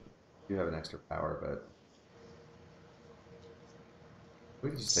great. You have an extra power, but we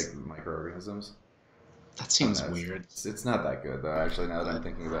can just take microorganisms. That seems weird. It's not that good though. Actually, now that I'm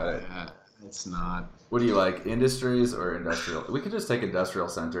thinking about it, it's not. What do you like, industries or industrial? We could just take Industrial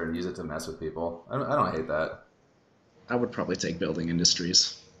Center and use it to mess with people. I don't hate that. I would probably take building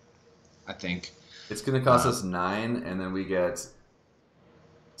industries. I think it's going to cost us 9, and then we get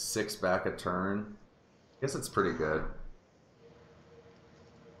 6 back a turn. I guess it's pretty good.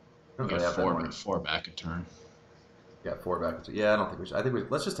 We get 4 back a turn. Yeah, 4 back a turn. Yeah, I don't think we should. I think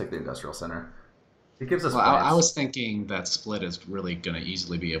let's just take the Industrial Center. It gives us. Well, I was thinking that split is really going to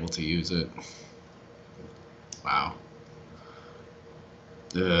easily be able to use it. Wow.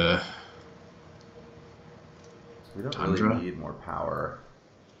 We don't really need more power.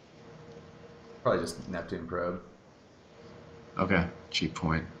 Probably just Neptune probe. Okay, cheap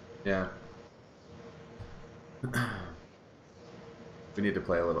point. Yeah. We need to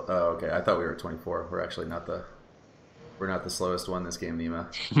play a little. Oh, okay. I thought we were at 24. We're actually not the. We're not the slowest one this game, Nima.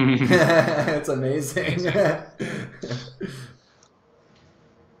 It's amazing.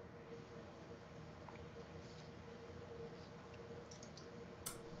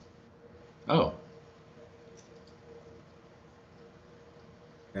 Oh.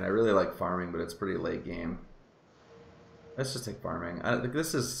 And I really like farming, but it's pretty late game. Let's just take farming.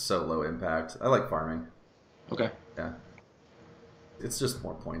 This is so low impact. I like farming. Okay. Yeah. It's just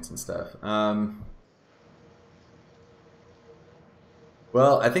more points and stuff.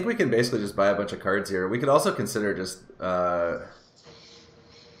 Well, I think we can basically just buy a bunch of cards here. We could also consider just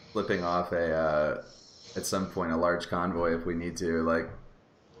flipping off at some point a large convoy if we need to. Like,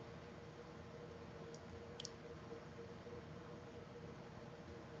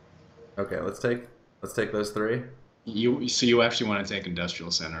 okay, let's take those 3. So you actually want to take Industrial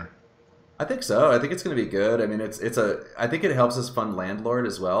Center? I think so. I think it's going to be good. I mean, I think it helps us fund Landlord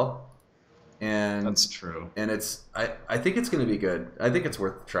as well. And that's true. And I think it's going to be good. I think it's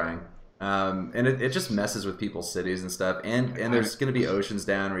worth trying. And it just messes with people's cities and stuff. And there's going to be oceans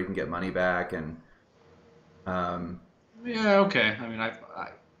down where you can get money back. And yeah, okay. I mean,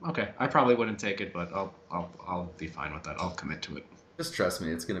 okay. I probably wouldn't take it, but I'll be fine with that. I'll commit to it. Just trust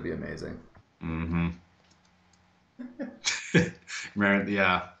me, it's going to be amazing. Mm-hmm.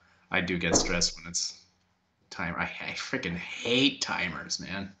 Yeah, I do get stressed when it's time. I freaking hate timers,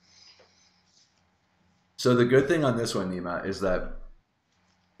 man. So the good thing on this one, Nima, is that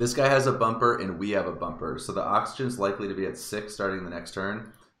this guy has a bumper and we have a bumper. So the oxygen's likely to be at 6 starting the next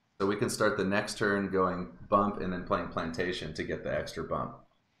turn. So we can start the next turn going bump and then playing plantation to get the extra bump.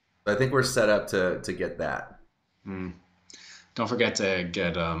 So I think we're set up to get that. Don't forget to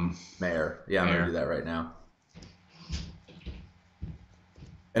get Mayor. Yeah, I'm going to do that right now.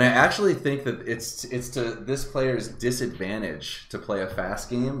 And I actually think that it's to this player's disadvantage to play a fast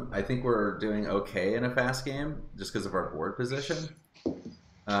game. I think we're doing okay in a fast game just because of our board position.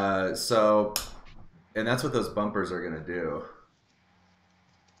 So, and that's what those bumpers are going to do.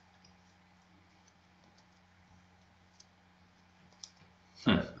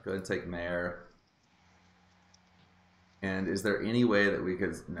 All right, go ahead and take mayor. And is there any way that we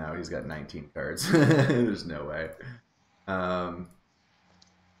could... No, he's got 19 cards. There's no way.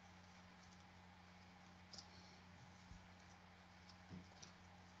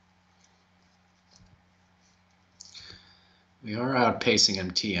 We are outpacing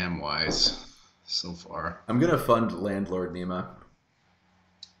him TM-wise so far. I'm going to fund Landlord Nima.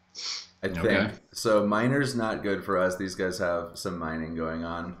 I think. Okay. So miner's not good for us. These guys have some mining going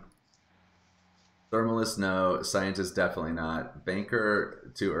on. Thermalist, no. Scientist, definitely not.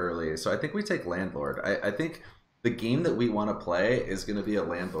 Banker, too early. So I think we take Landlord. I think the game that we want to play is going to be a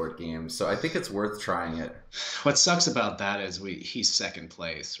Landlord game. So I think it's worth trying it. What sucks about that is he's second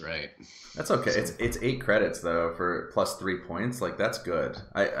place, right? That's okay. So, it's 8 credits, though, for plus 3 points. Like, that's good.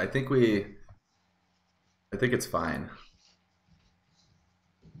 I think it's fine.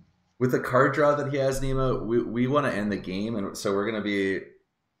 With the card draw that he has, Nima, we want to end the game, and so we're going to be...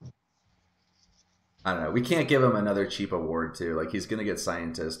 I don't know. We can't give him another cheap award, too. Like, he's going to get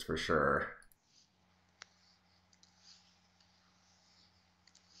Scientist for sure.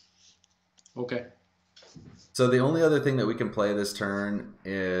 Okay. So the only other thing that we can play this turn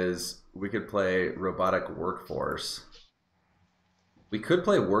is we could play Robotic Workforce. We could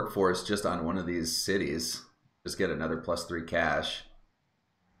play Workforce just on one of these cities. Just get another plus 3 cash.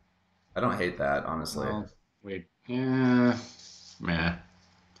 I don't hate that, honestly. Well, wait. Yeah. Meh. I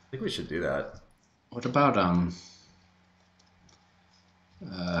think we should do that. What about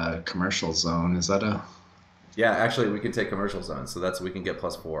commercial zone? Is that a... Yeah, actually, we can take commercial zone, so we can get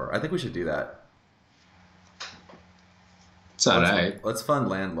plus 4. I think we should do that. It's alright. Let's fund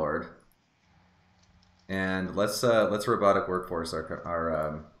Landlord, and let's Robotic Workforce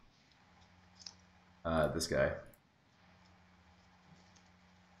our this guy.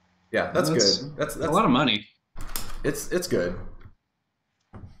 Yeah, that's good. That's a lot of money. It's good.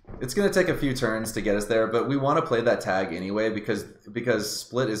 It's going to take a few turns to get us there, but we want to play that tag anyway because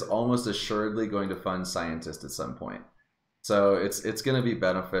Split is almost assuredly going to fund Scientist at some point. So it's going to be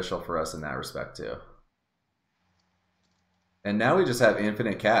beneficial for us in that respect too. And now we just have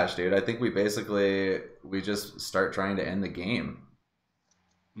infinite cash, dude. I think we just start trying to end the game.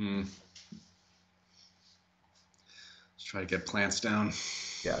 Let's try to get plants down.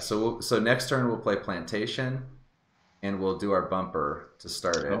 Yeah, so next turn we'll play Plantation. And we'll do our bumper to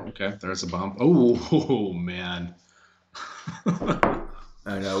start it. Oh, okay. There's a bump. Oh man.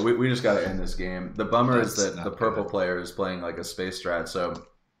 I know. We just got to end this game. The bummer is that the purple player is playing like a space strat, so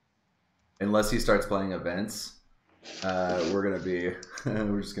unless he starts playing events, we're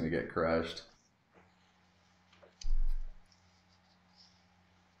just gonna get crushed.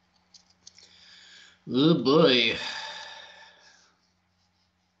 Oh boy.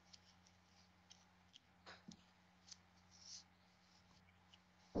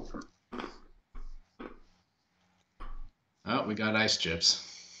 Oh, we got ice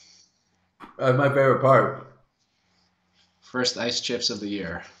chips. That's my favorite part. First ice chips of the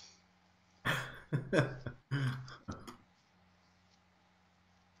year.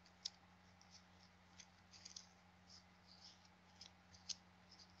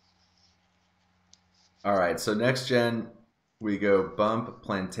 All right, so next gen, we go bump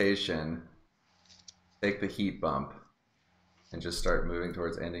Plantation, take the heat bump, and just start moving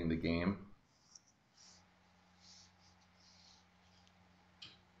towards ending the game.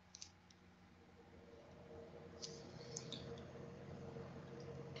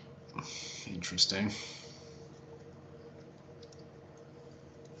 Interesting.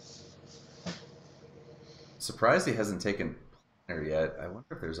 Surprised he hasn't taken planner yet. I wonder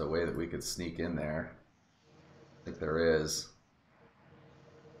if there's a way that we could sneak in there. I think there is.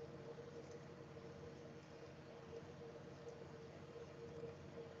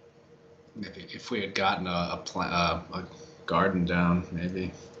 Maybe if we had gotten a garden down,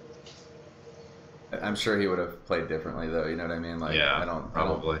 maybe. I'm sure he would have played differently, though. You know what I mean? Like, yeah,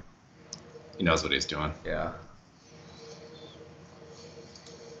 probably. He knows what he's doing. Yeah.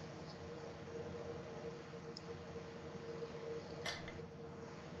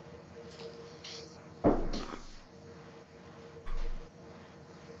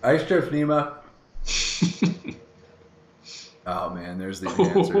 Ice chips, Nima. Oh man, there's the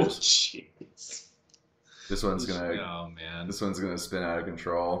answers. Jeez. This one's gonna. Oh man. This one's gonna spin out of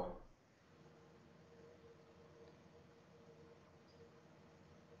control.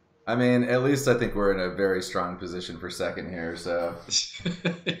 I mean, at least I think we're in a very strong position for second here. So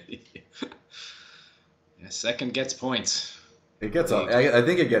Yeah, second gets points. it gets. League. I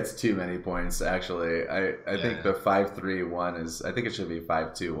think it gets too many points. Actually, I think Yeah, the 5-3-1 is. I think it should be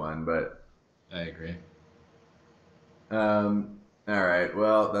 5-2-1, but I agree. All right.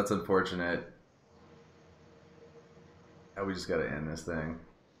 Well, that's unfortunate. We just got to end this thing.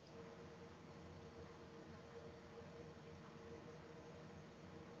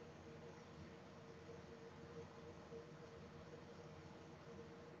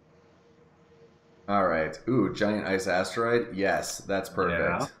 All right. Ooh, giant ice asteroid. Yes, that's Yeah,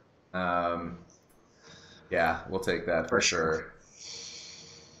 perfect. Um, yeah, we'll take that for for sure. sure.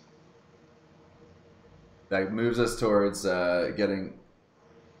 That moves us towards getting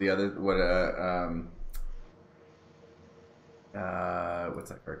the other what's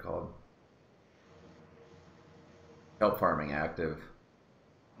that card called? Help farming active.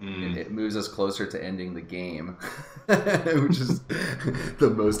 Mm. It moves us closer to ending the game, which is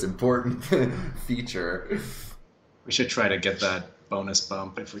the most important feature. We should try to get that bonus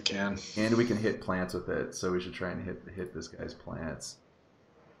bump if we can. And we can hit plants with it, so we should try and hit this guy's plants.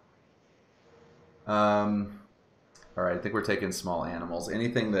 All right, I think we're taking small animals.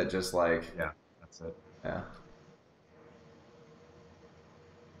 Anything that just like, Yeah, that's it. yeah.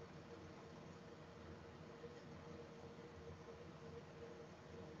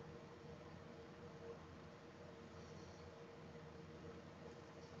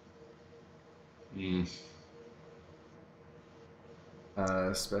 Mm.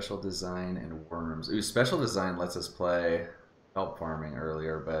 Special design and worms. Ooh, special design lets us play help farming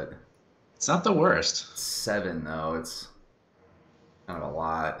earlier, but It's not the worst. 7 though. It's kind of a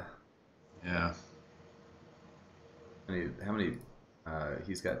lot. Yeah. How many?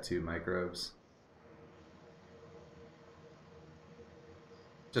 He's got 2 microbes.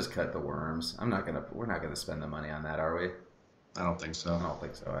 Just cut the worms. We're not gonna spend the money on that, are we? I don't think so. I don't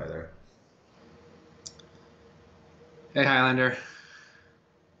think so either. Hey, Highlander.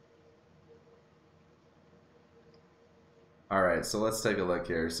 All right, so let's take a look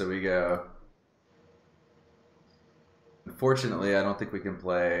here. So we go. Unfortunately, I don't think we can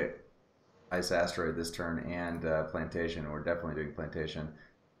play Ice Asteroid this turn and Plantation. We're definitely doing Plantation.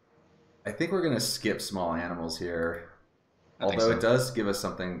 I think we're going to skip small animals here. I think Although so. it does give us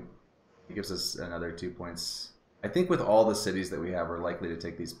something. It gives us another 2 points. I think with all the cities that we have, we're likely to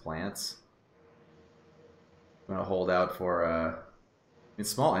take these plants. I'm going to hold out for... I mean,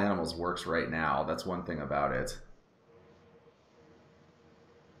 small animals works right now. That's one thing about it.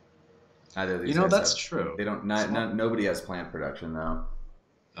 Either of these guys That's have, true. they don't. Nobody has plant production though.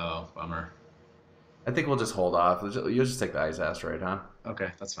 Oh, bummer. I think we'll just hold off. You'll just take the ice asteroid, huh? Okay,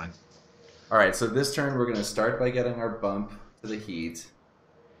 that's fine. All right. So this turn we're gonna start by getting our bump to the heat,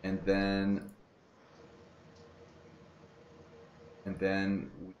 and then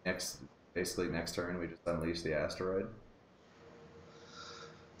basically next turn we just unleash the asteroid.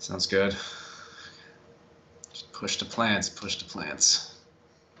 Sounds good. Just push to plants, push to plants.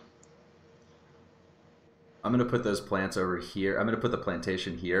 I'm gonna put those plants over here. I'm gonna put the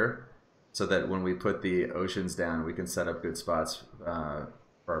plantation here, so that when we put the oceans down, we can set up good spots for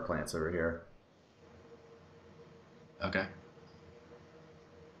our plants over here. Okay.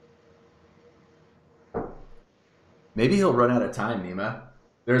 Maybe he'll run out of time, Nima.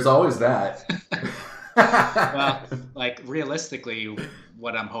 There's always that. Well, like realistically,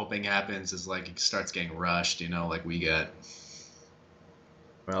 what I'm hoping happens is like it starts getting rushed, like we get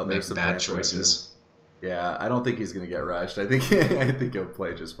Well, make there's some bad plant production. choices. Yeah, I don't think he's gonna get rushed. I think I think he'll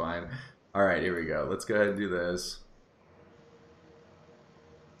play just fine. All right, here we go. Let's go ahead and do this,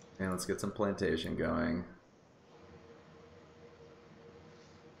 and let's get some plantation going.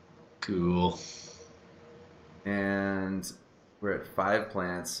 Cool. And we're at 5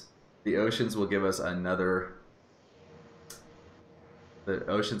 plants. The oceans will give us another. The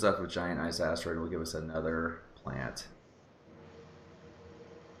oceans off of Giant Ice Asteroid will give us another plant.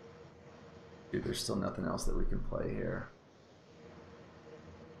 Dude, there's still nothing else that we can play here.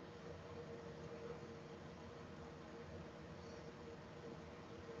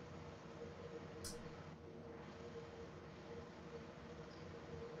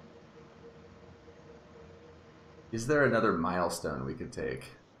 Is there another milestone we could take?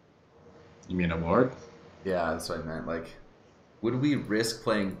 You mean award? Yeah, that's what I meant. Like, would we risk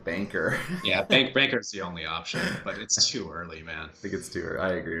playing Banker? Yeah, banker's the only option, but it's too early, man. I think it's too early.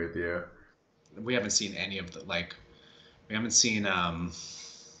 I agree with you. We haven't seen any of the we haven't seen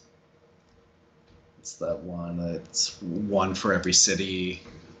it's that one that's one for every city.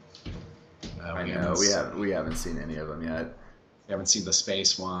 I know we haven't seen any of them yet. We haven't seen the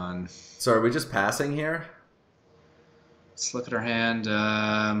space one. So are we just passing here? Let's look at our hand.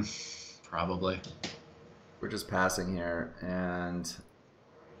 Probably. We're just passing here, and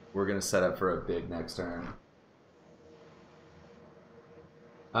we're going to set up for a big next turn.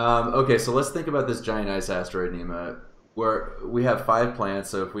 Okay, so let's think about this giant ice asteroid, Nima. Where we have 5 plants,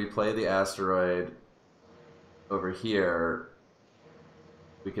 so if we play the asteroid over here,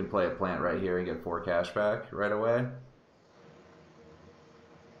 we can play a plant right here and get 4 cash back right away.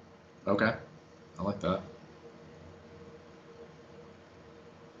 Okay, I like that.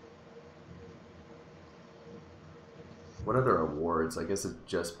 What other awards? I guess it's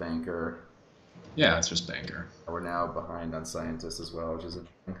just banker. Yeah, it's just banker. We're now behind on scientist as well, which is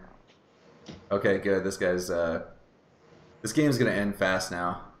okay. Good. This guy's this game's gonna end fast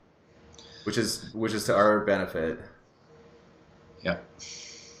now, which is to our benefit. Yep.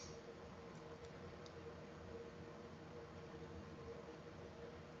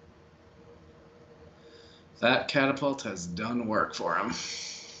 That catapult has done work for him.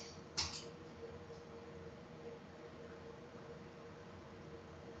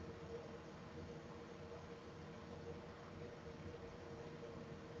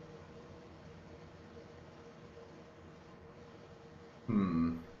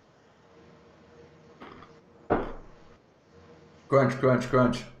 Crunch, crunch,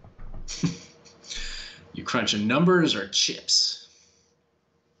 crunch. You crunching numbers or chips?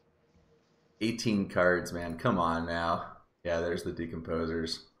 18 cards, man. Come on now. Yeah, there's the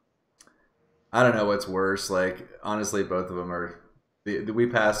decomposers. I don't know what's worse. Like, honestly, both of them are. We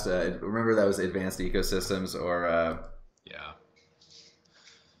passed. Remember that was advanced ecosystems or. Yeah.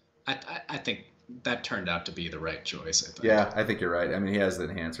 I think that turned out to be the right choice. I think. Yeah, I think you're right. I mean, he has the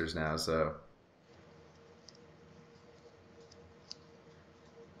enhancers now, so.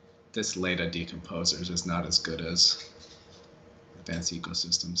 This Leda decomposers is not as good as advanced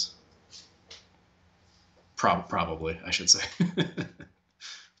ecosystems. Probably, I should say.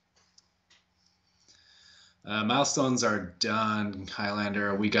 Milestones are done.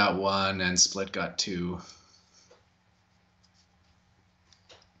 Highlander, we got 1, and Split got 2.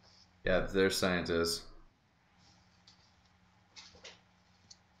 Yeah, they're scientists.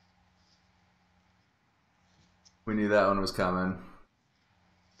 We knew that one was coming.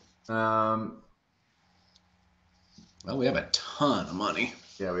 Well, we have a ton of money.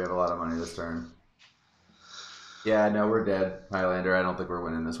 Yeah, we have a lot of money this turn. Yeah, no, we're dead. Highlander, I don't think we're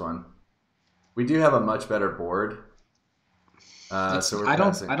winning this one. We do have a much better board. So we're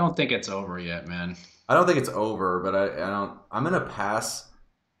passing. I don't think it's over yet, man. I don't think it's over, but I'm gonna pass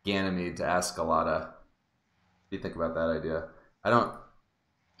Ganymede to Ascalata. What do you think about that idea? I don't.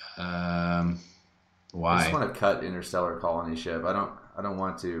 Why? I just want to cut Interstellar Colony Ship. I don't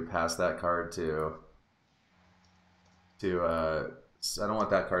want to pass that card to. I don't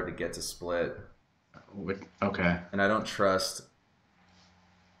want that card to get to Split. Okay. And I don't trust.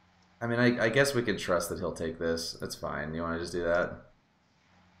 I mean, I guess we can trust that he'll take this. That's fine. You want to just do that?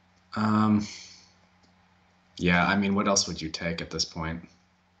 Yeah, I mean, what else would you take at this point?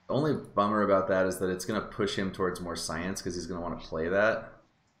 The only bummer about that is that it's going to push him towards more science because he's going to want to play that.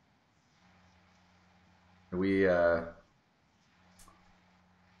 We, yeah,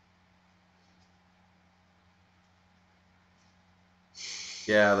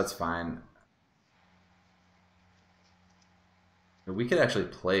 that's fine. We could actually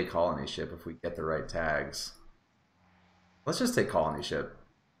play Colony Ship if we get the right tags. Let's just take Colony Ship.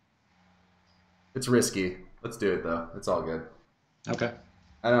 It's risky. Let's do it though. It's all good. Okay.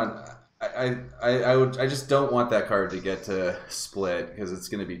 I just don't want that card to get to Split because it's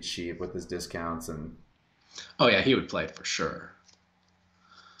going to be cheap with his discounts and. Oh yeah, he would play it for sure.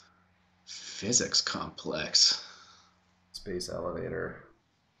 Physics complex. Space elevator.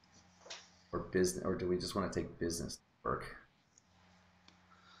 Or business, or do we just want to take business work?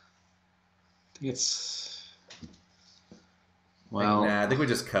 I think it's. Well, nah, I think we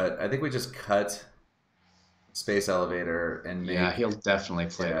just cut. I think we just cut space elevator and make. Yeah, he'll definitely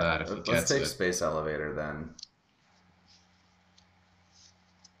play that if he gets it. Let's take space elevator then.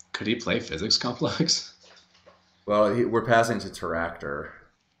 Could he play physics complex? Well, we're passing to Terractor.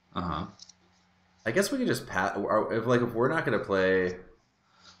 Uh-huh. I guess we could just pass. If we're not going to play.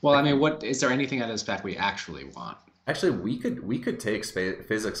 Well, I mean, what is there anything out of this pack we actually want? Actually, we could take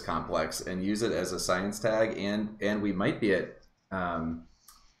physics complex and use it as a science tag, and we might be at and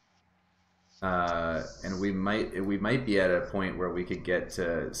we might be at a point where we could get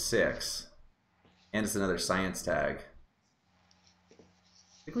to 6, and it's another science tag.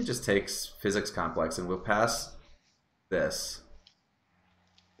 I think we just take physics complex and we'll pass this.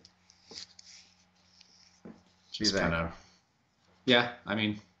 Just kind of Yeah, I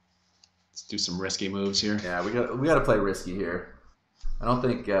mean, let's do some risky moves here. Yeah, we got to play risky here. I don't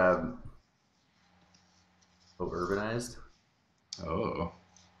think urbanized. Oh,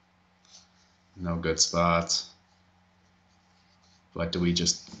 no good spots. But do we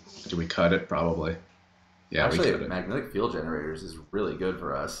cut it? Probably. Yeah, we Actually, cut it. magnetic field generators is really good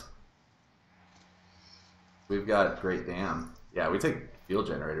for us. We've got great dam. Yeah, we take field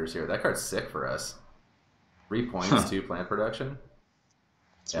generators here. That card's sick for us. 3 points, Huh. 2 plant production.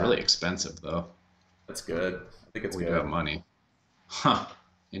 It's Yeah, really expensive though. that's good. I think it's We do have good. money. Huh.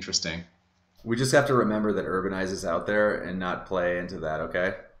 Interesting. We just have to remember that urbanize is out there and not play into that.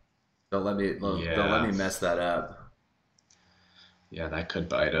 Okay, don't let me Yeah. mess that up. Yeah, that could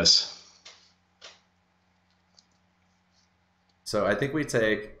bite us. So I think we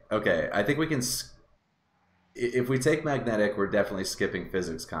take. Okay, I think we can. If we take magnetic, we're definitely skipping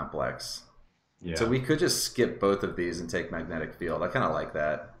physics complex. So Yeah. we could just skip both of these and take magnetic field. I kind of like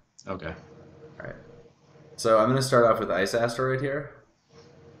that. Okay. All right. So I'm going to start off with ice asteroid here.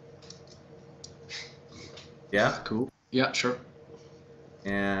 Yeah. Cool. Yeah, sure.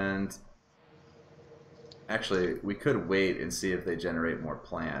 And actually, we could wait and see if they generate more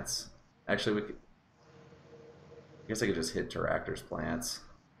plants. Actually, I guess I could just hit Terractor's plants.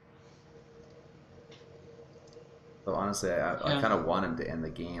 So honestly, I Yeah. kind of want him to end the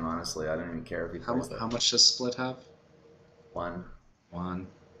game. Honestly, I don't even care if he How plays that how much does split have? one. One.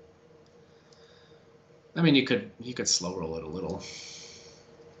 I mean, you could slow roll it a little.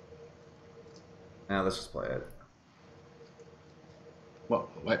 Now let's just play it.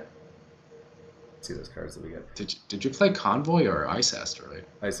 What? See those cards that we get. Did you play Convoy or Ice Asteroid?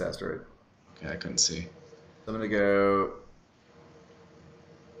 Ice asteroid. Okay, I couldn't see. So I'm gonna go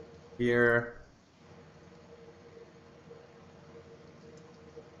here.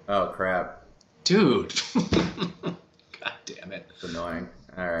 Oh crap! Dude. God damn it. It's annoying.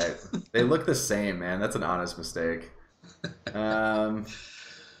 All right, they look the same, man. That's an honest mistake. Um,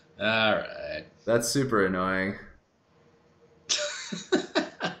 All right. that's super annoying.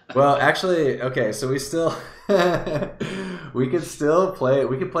 Well, actually, okay. So we still we could still play.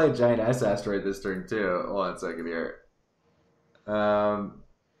 We could play a giant ice asteroid this turn too. Hold on a second here.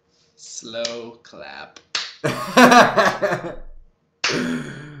 Slow clap. Dang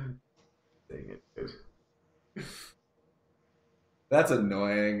it, dude. That's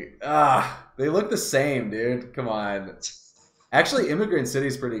annoying. They look the same, dude. Come on. Actually, Immigrant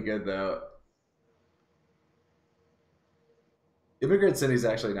City's pretty good though. Immigrant City's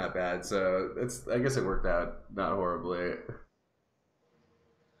actually not bad, so I guess it worked out not horribly.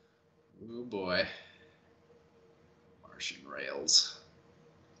 Oh boy. Martian rails.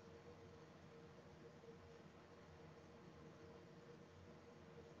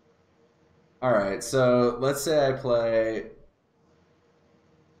 All right, so let's say I play.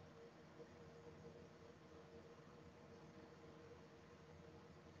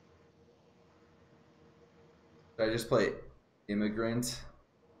 I just play Immigrant.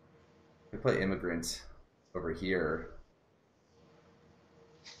 I play Immigrant over here,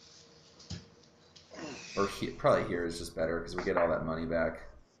 or probably here is just better because we get all that money back.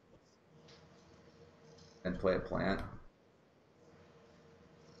 And play a plant.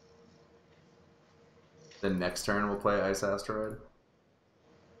 Then next turn we'll play Ice Asteroid.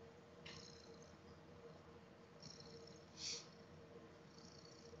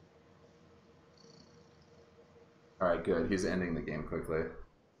 All right, good. He's ending the game quickly.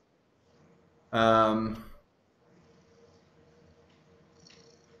 Um,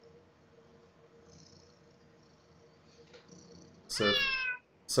 so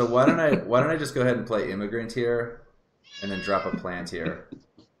so why don't I just go ahead and play Immigrant here, and then drop a plant here.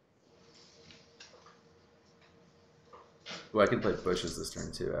 Oh, I can play bushes this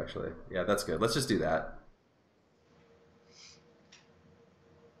turn too. Actually, yeah, that's good. Let's just do that.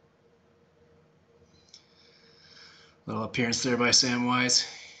 Little appearance there by Samwise.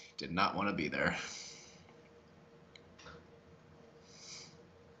 Did not want to be there.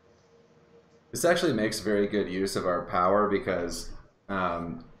 This actually makes very good use of our power because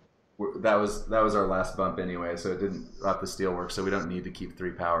that was our last bump anyway, so it didn't off the steelwork, so we don't need to keep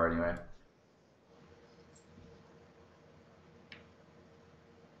 3 power anyway.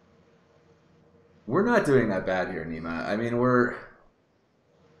 We're not doing that bad here, Nima. I mean, we're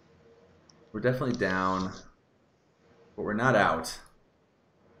definitely down, but we're not out.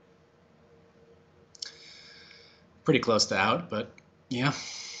 Pretty close to out, but yeah.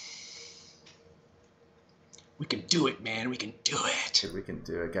 We can do it, man. We can do it. We can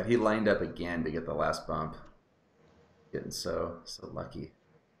do it. God, he lined up again to get the last bump. Getting so lucky.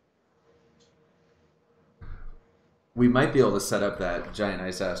 We might be able to set up that giant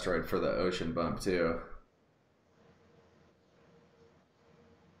ice asteroid for the ocean bump too.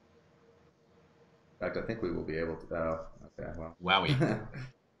 In fact, I think we will be able to. Oh, okay, well. Wowie.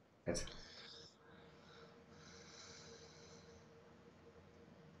 Right.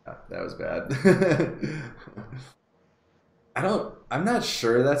 Ah, that was bad. I'm not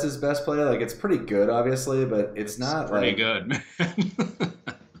sure that's his best play. Like, it's pretty good, obviously, but it's It's not pretty like. good, man.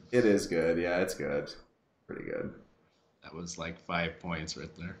 It is good. Yeah, it's good. Pretty good. That was like 5 points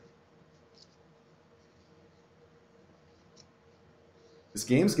right there. This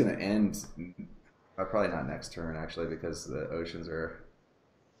game's gonna end. Probably not next turn, actually, because the oceans are.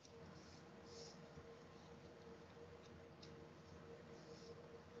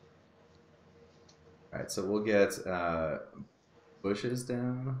 All right, so we'll get bushes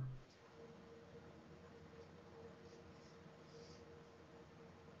down.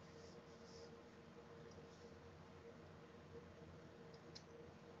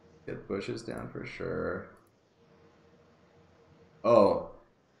 Get bushes down for sure. Oh,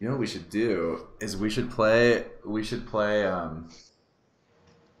 you know what we should do is we should play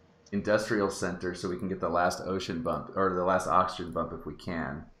industrial center so we can get the last ocean bump or the last oxygen bump if we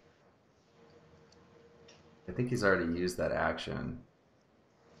can. I think he's already used that action.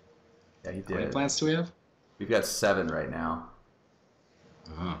 Yeah, he How many did. plants do we have? We've got 7 right now.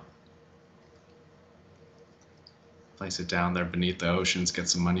 Uh-huh. Place it down there beneath the oceans, get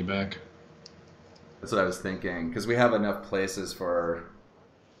some money back. That's what I was thinking because we have enough places for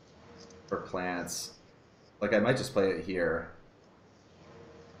plants. Like I might just play it here.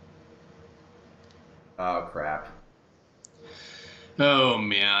 Oh crap. Oh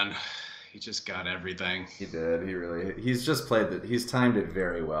man, he just got everything. He did. He's just played that. He's timed it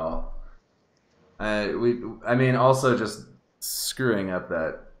very well. I mean, also just screwing up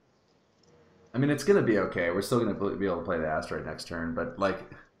that. I mean, it's gonna be okay. We're still gonna be able to play the asteroid next turn, but like,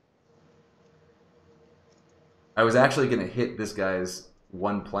 I was actually gonna hit this guy's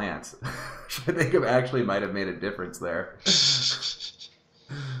 1 plant. I think it actually might have made a difference there.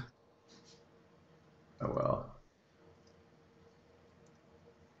 Oh well.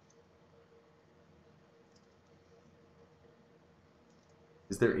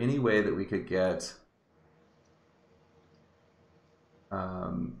 Is there any way that we could get?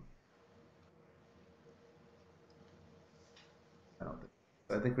 Um, I don't think.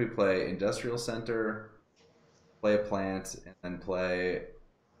 I think we play industrial center, play a plant, and then play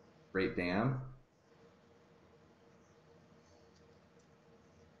Great Dam.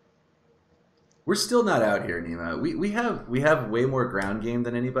 We're still not out here, Nima. We have way more ground game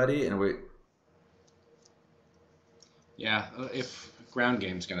than anybody, and we. Yeah, if ground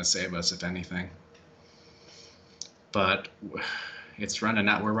game's gonna save us, if anything. But it's running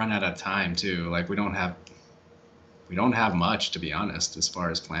out. We're running out of time too. Like we don't have much, to be honest, as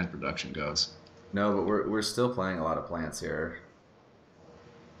far as plant production goes. No, but we're still playing a lot of plants here.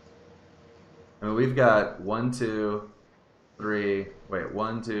 I mean, we've got 1, 2, 3. Wait,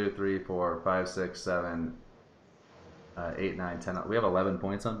 1, 2, 3, 4, 5, 6, 7, 8, 9, 10. We have 11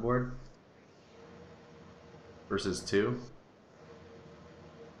 points on board versus 2.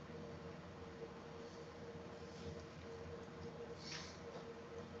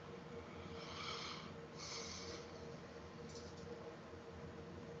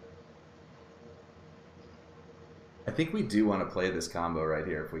 I think we do want to play this combo right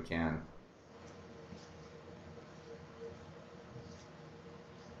here if we can.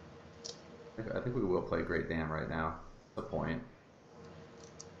 I think we will play Great Dam right now. That's the point.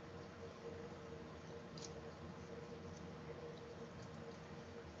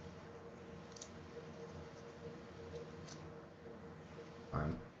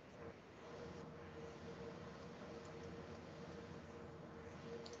 Fine.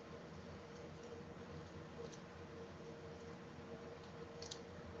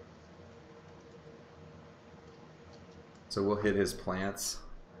 So we'll hit his plants.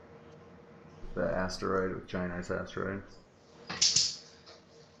 The asteroid with giant ice asteroid.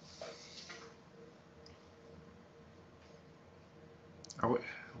 Are we,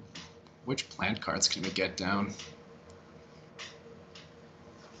 which plant cards can we get down?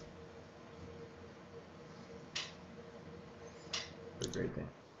 It's a great thing.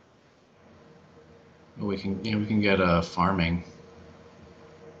 We can get a farming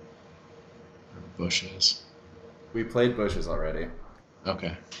bushes. We played bushes already.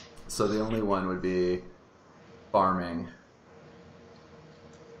 Okay. So the only one would be farming.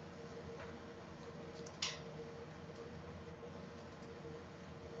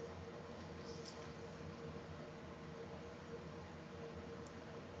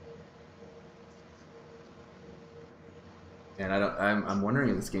 And I'm wondering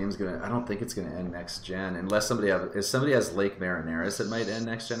if this game's gonna. I don't think it's gonna end next gen unless somebody has Lake Marineris. It might end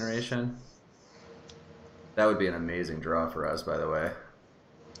next generation. That would be an amazing draw for us, by the way.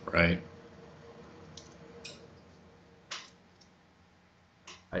 Right.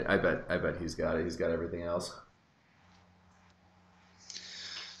 I bet he's got it. He's got everything else.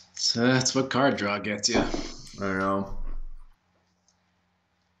 So that's what card draw gets you. I don't know.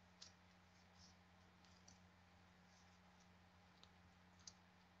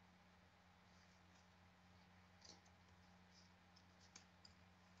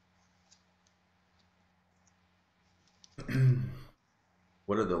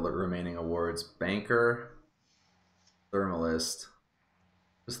 What are the remaining awards? Banker, Thermalist.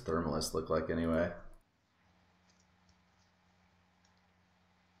 What does Thermalist look like anyway?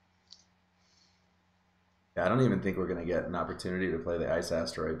 Yeah, I don't even think we're gonna get an opportunity to play the Ice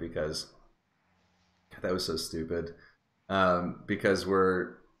Asteroid because God, that was so stupid. Because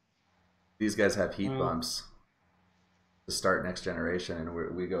these guys have heat bumps to start next generation, and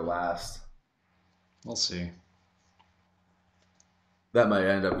we go last. We'll see. That might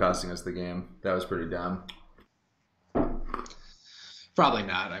end up costing us the game. That was pretty dumb. Probably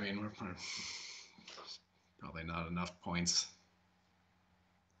not. I mean, we're probably not enough points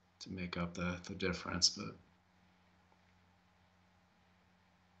to make up the difference, but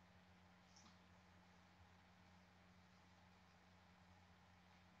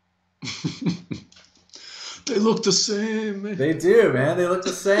they look the same. They do, man. They look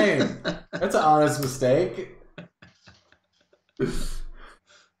the same. That's an honest mistake. Too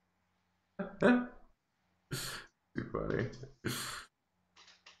funny.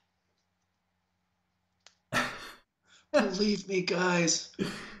 Believe me, guys.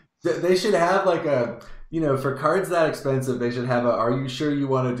 They should have like for cards that expensive, they should have a "Are you sure you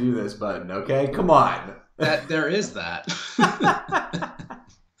want to do this?" button. Okay, come on. There is that.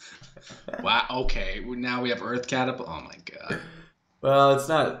 Wow. Okay. Now we have Earth Catapult. Oh my god. Well, it's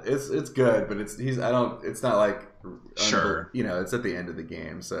not. It's good, but It's not like sure. It's at the end of the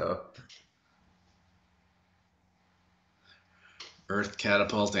game, so. Earth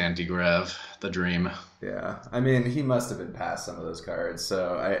Catapult, Anti-Grav, the dream. Yeah, I mean, he must have been past some of those cards.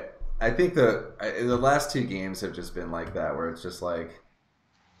 So I think the last two games have just been like that, where it's just like,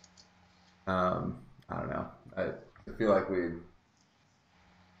 I don't know. I feel like we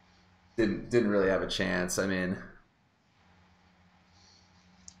didn't really have a chance. I mean,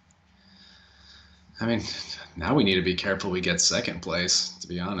 now we need to be careful we get second place, to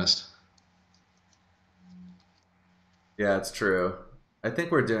be honest. Yeah, it's true. I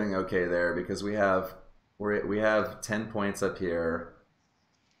think we're doing okay there because we have 10 points up here.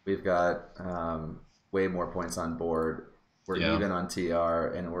 We've got way more points on board. We're even on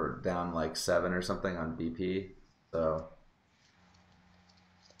TR, and we're down like 7 or something on BP. So.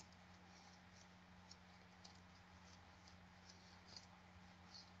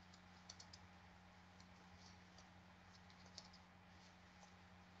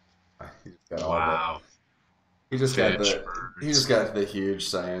 Wow. He just got the huge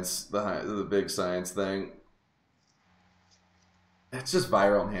science, the big science thing. It's just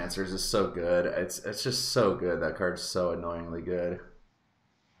viral enhancers is so good. It's just so good. That card's so annoyingly good.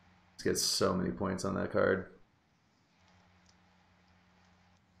 Just gets so many points on that card.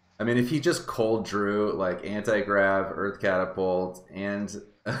 I mean, if he just cold drew like anti-grav, Earth Catapult, and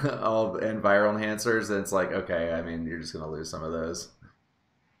and viral enhancers, then it's like, okay. I mean, you're just gonna lose some of those.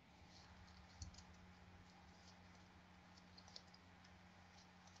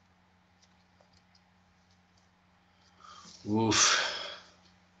 Oof.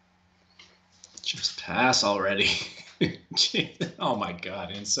 Just pass already. Oh my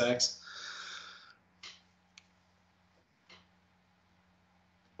god, insects.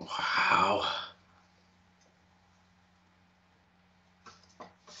 Wow.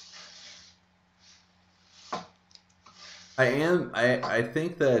 I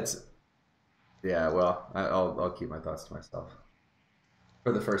think that. Yeah, well, I'll keep my thoughts to myself.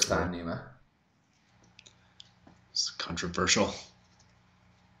 For the first time, Nima. It's controversial.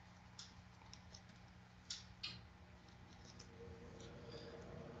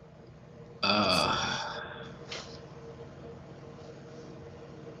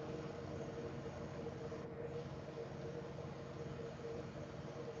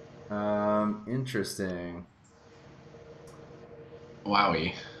 Interesting.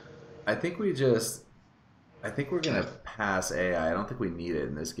 Wowie. I think we're gonna pass AI. I don't think we need it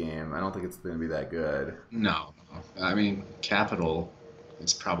in this game. I don't think it's gonna be that good. No. I mean, capital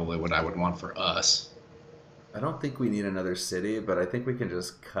is probably what I would want for us. I don't think we need another city, but I think we can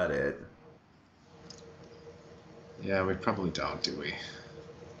just cut it. Yeah, we probably don't, do we?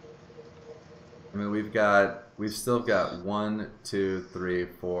 I mean, we've still got 1, 2, 3,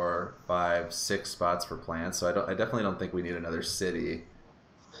 4, 5, 6 spots for plants, so I definitely don't think we need another city.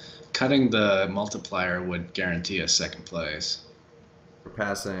 Cutting the multiplier would guarantee us second place. We're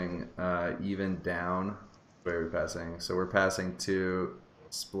passing even down. Where are we passing? So we're passing to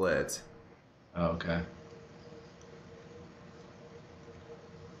split. Oh, okay.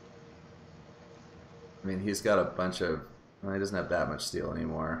 I mean, he's got a bunch of. Well, he doesn't have that much steel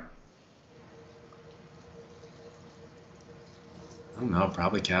anymore. I don't know,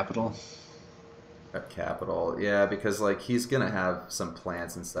 probably capital. Cut capital, yeah, because like he's gonna have some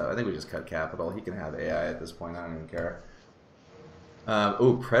plants and stuff. I think we just cut capital. He can have AI at this point. I don't even care.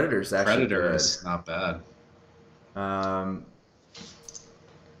 Oh, predator's actually Predators, not bad. good.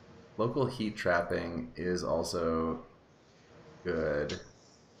 Local heat trapping is also good.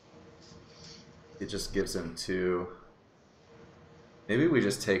 It just gives him 2. Maybe we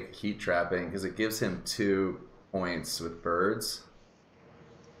just take heat trapping because it gives him 2 points with birds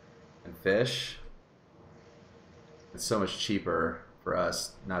and fish. It's so much cheaper for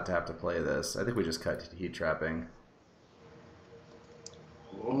us not to have to play this. I think we just cut heat trapping.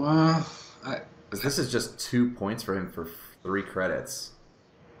 Well, Because this is just 2 points for him for 3 credits.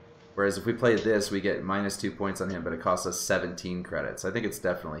 Whereas if we play this, we get -2 points on him, but it costs us 17 credits. I think it's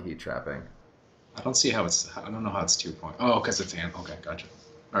definitely heat trapping. I don't see how it's. I don't know how it's 2 point. Oh, because it's an. Okay, gotcha.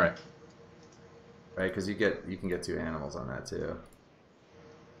 All right. Right? Because you can get 2 animals on that too.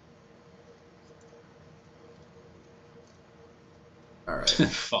 All right.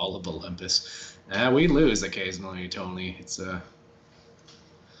 Fall of Olympus. We lose occasionally, Tony.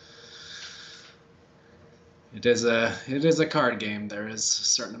 It is a card game. There is a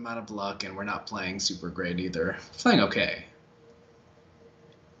certain amount of luck, and we're not playing super great either. Playing okay.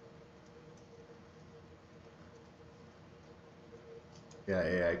 Yeah,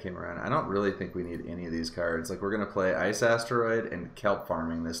 AI came around. I don't really think we need any of these cards. Like we're gonna play Ice Asteroid and Kelp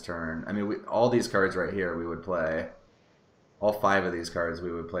Farming this turn. I mean, all these cards right here we would play. All 5 of these cards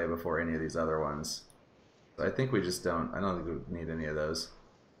we would play before any of these other ones. So I think we just don't. I don't think we need any of those.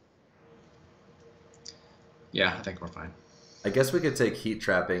 Yeah, I think we're fine. I guess we could take heat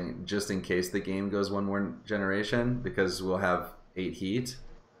trapping just in case the game goes one more generation because we'll have 8 heat.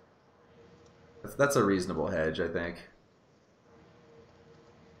 That's a reasonable hedge, I think.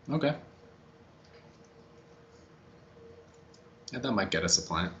 Okay. Yeah, that might get us a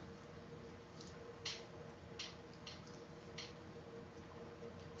plant.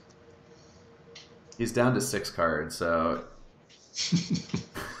 He's down to 6 cards, so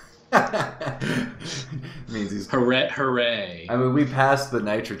means he's Hooray! I mean, we passed the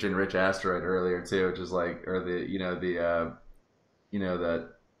nitrogen-rich asteroid earlier too, which is like, or the that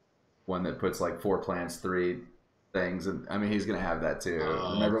one that puts like 4 plants, 3 things, and I mean he's gonna have that too.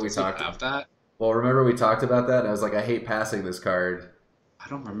 Remember we Does he talked. have that? Well, remember we talked about that, and I was like, I hate passing this card. I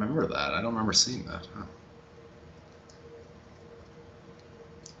don't remember that. I don't remember seeing that. Huh.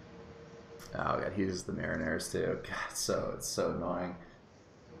 Oh god, he uses the Mariners too. God, it's so annoying.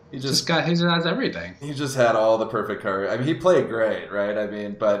 He He just has everything. he just had all the perfect cards. I mean, he played great, right? I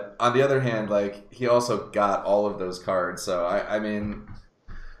mean, but on the other hand, like he also got all of those cards. So I mean,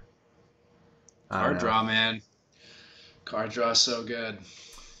 I don't Card know. draw, man. Card draw is so good.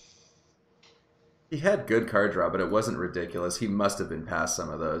 He had good card draw, but it wasn't ridiculous. He must have been past some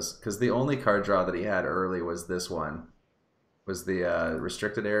of those because the only card draw that he had early was this one, was the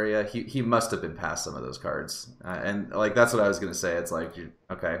restricted area. He must have been past some of those cards, and like that's what I was gonna say. It's like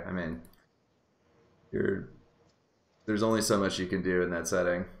okay. I mean, there's only so much you can do in that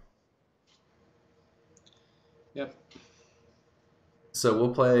setting. Yep. So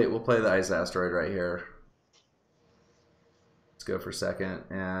we'll play the Ice Asteroid right here. Let's go for second,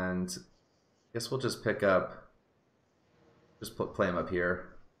 and I guess we'll just pick up, play him up here.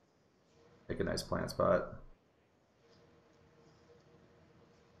 Pick a nice plant spot.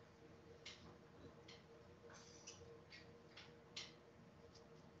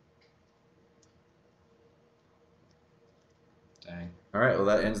 Dang. All right, well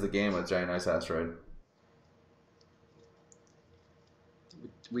that ends the game with Giant Ice Asteroid.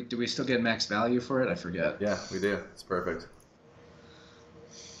 Do we still get max value for it? I forget. Yeah, we do. It's perfect.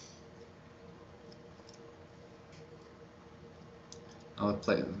 I'll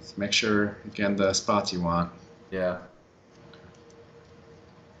play. Make sure again the spots you want. Yeah.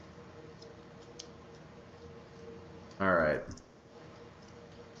 All right.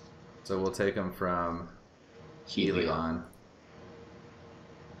 So we'll take him from Helion.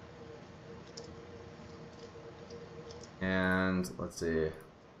 And let's see.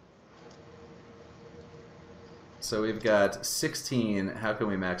 So we've got 16. How can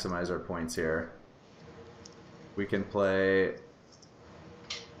we maximize our points here? We can play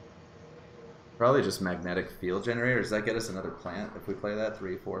probably just magnetic field generator. Does that get us another plant if we play that?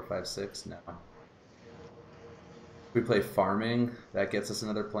 3, 4, 5, 6? No. If we play farming, that gets us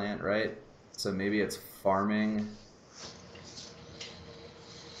another plant, right? So maybe it's farming.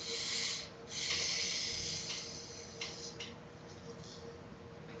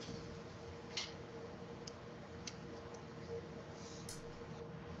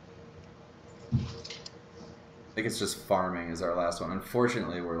 I think it's just farming is our last one.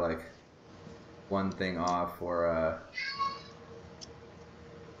 Unfortunately, we're like one thing off for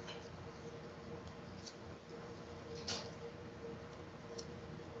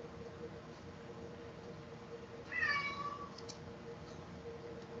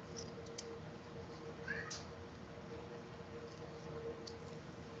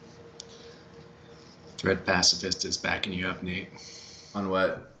Red Pacifist is backing you up, Nate. on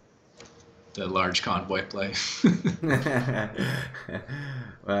what? The large convoy play.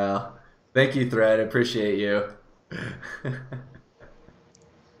 Well, thank you, Thread. Appreciate you.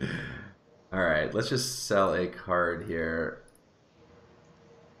 All right, let's just sell a card here.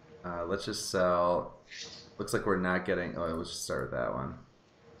 Let's just sell. Looks like we're not getting. Oh, let's just start with that one.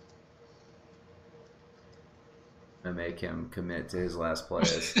 And make him commit to his last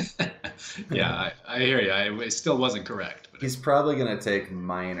plays. Yeah, I hear you. It still wasn't correct. But He's probably gonna take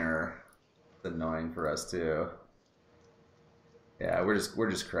minor. It's annoying for us too. Yeah, we're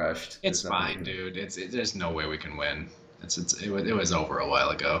just crushed. it's fine, dude. There's no way we can win. It was over a while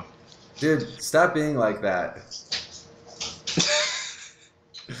ago. Dude, stop being like that.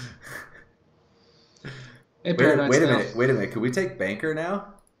 Hey, Wait a minute. Could we take Banker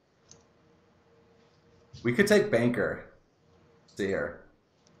now? We could take Banker. See here.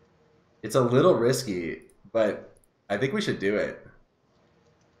 It's a little risky, but I think we should do it.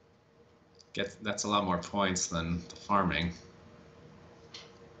 That's a lot more points than the farming.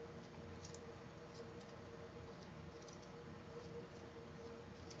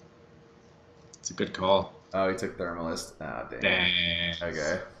 It's a good call. Oh, he took Thermalist. Ah, dang. Dang.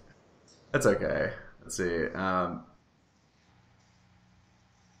 Okay. That's okay. Let's see.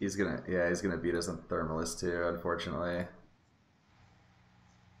 He's gonna beat us on Thermalist too, unfortunately.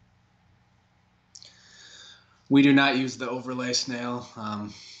 We do not use the overlay snail.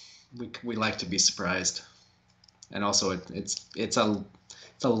 We like to be surprised, and also it's a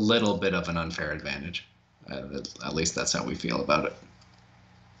little bit of an unfair advantage. At least that's how we feel about it.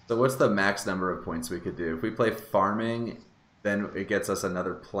 So what's the max number of points we could do? If we play farming, then it gets us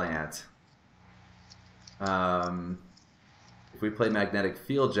another plant. If we play magnetic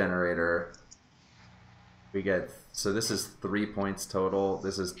field generator, we get, so this is 3 points total.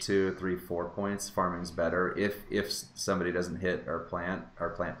 This is 2, 3, 4 points. Farming's better if somebody doesn't hit our plant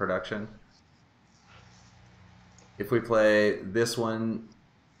production. If we play this one,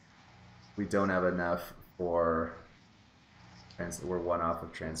 we don't have enough for, we're one off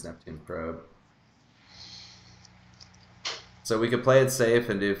of Trans-Neptune Probe. So we could play it safe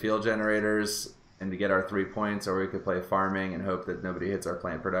and do field generators and to get our 3 points, or we could play farming and hope that nobody hits our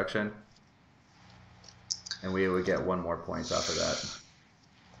plant production. And we would get 1 more point off of that.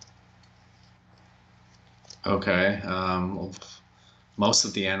 Okay. Well, most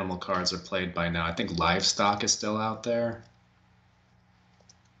of the animal cards are played by now. I think livestock is still out there.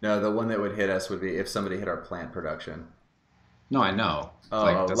 No, the one that would hit us would be if somebody hit our plant production. No, I know.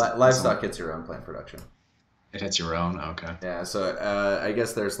 Oh, livestock hits your own plant production. It hits your own? Okay. Yeah, so I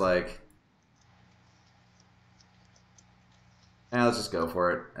guess there's like... let's just go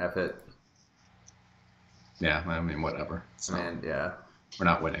for it. F it. Yeah, I mean, whatever. So, yeah. We're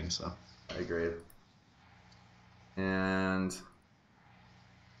not winning, so. I agree. And...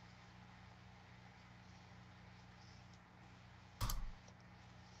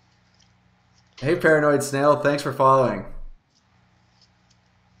 Hey, Paranoid Snail, thanks for following.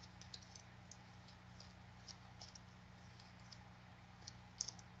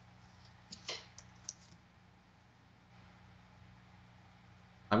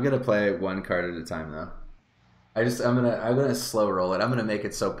 I'm gonna play 1 card at a time though. I'm gonna slow roll it. I'm gonna make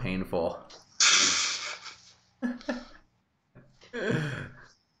it so painful. I'm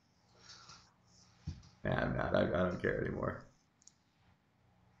not. I don't care anymore.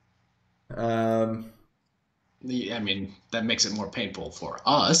 I mean, that makes it more painful for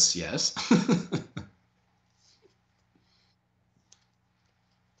us, yes.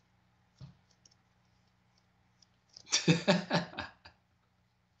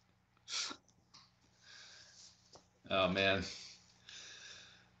 Oh man.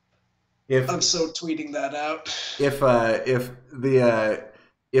 if I'm so tweeting that out.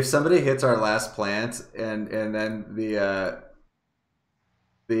 if somebody hits our last plant and then the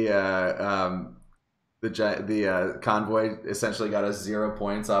convoy essentially got us 0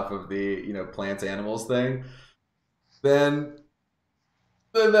 points off of the plants animals thing, then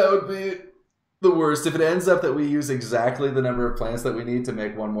that would be the worst. If it ends up that we use exactly the number of plants that we need to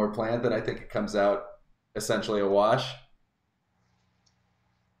make one more plant, then I think it comes out essentially a wash.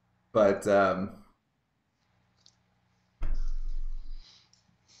 But yeah,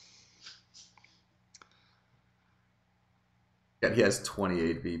 he has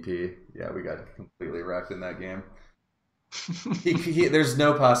 28 VP. Yeah, we got completely wrecked in that game. There's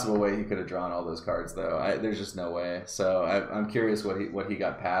no possible way he could have drawn all those cards, though. There's just no way. So I'm curious what he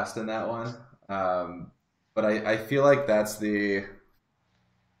got past in that one. But I feel like that's the...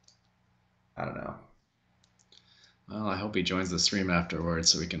 I don't know. Well, I hope he joins the stream afterwards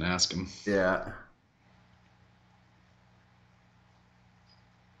so we can ask him. Yeah.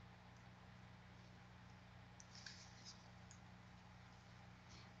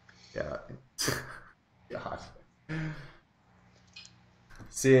 Yeah. God.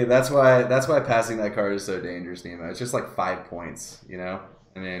 See, that's why passing that card is so dangerous, Nima. It's just like 5 points, you know?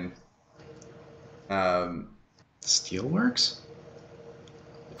 I mean, Steel works?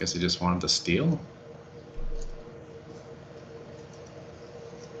 I guess he just wanted to steal.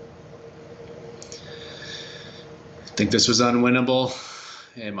 Think this was unwinnable?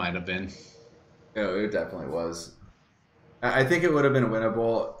 It might have been. oh, it definitely was. I think it would have been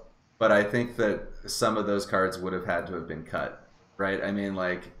winnable, but I think that some of those cards would have had to have been cut, right? I mean,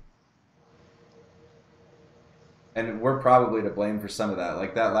 like, and we're probably to blame for some of that.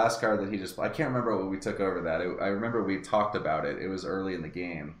 Like that last card that he just, I can't remember what we took over that. I remember we talked about it. It was early in the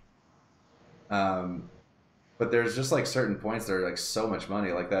game. But there's just like certain points that are like so much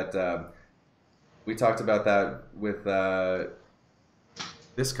money. Like that, we talked about that with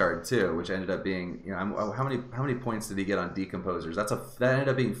this card too, which ended up being, how many points did he get on Decomposers? That ended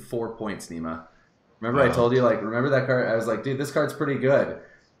up being 4 points, Nima. Remember I told you, like, remember that card? I was like, dude, this card's pretty good.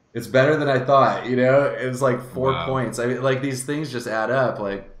 It's better than I thought, It was like 4 points. I mean, like, these things just add up,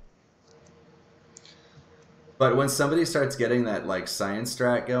 like. But when somebody starts getting that, like, science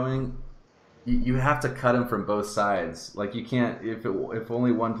strat going, you have to cut them from both sides. Like, you can't, if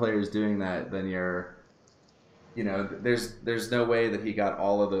only one player is doing that, then you're, there's no way that he got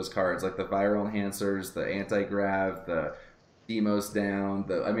all of those cards, like the viral enhancers, the anti-grav, the demos down.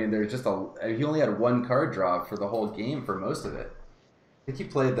 I mean, there's just he only had one card draw for the whole game for most of it. I think he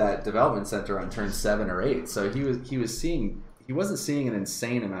played that development center on turn 7 or 8, so he wasn't seeing an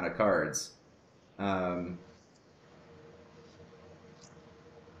insane amount of cards.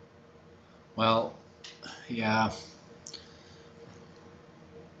 Well, yeah.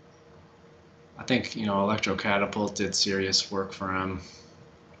 I think, Electro Catapult did serious work for him.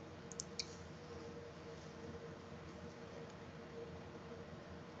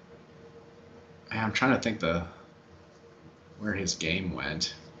 I'm trying to think where his game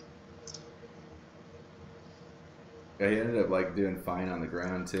went. Yeah, he ended up like doing fine on the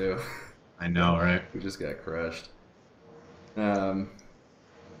ground too. I know, right? We just got crushed. Oh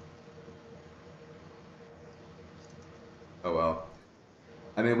well.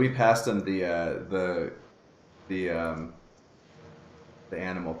 I mean, we passed him the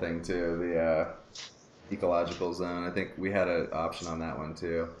animal thing too, the ecological zone. I think we had an option on that one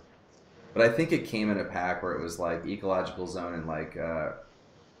too. But I think it came in a pack where it was like ecological zone and like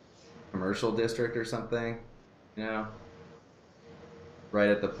commercial district or something, right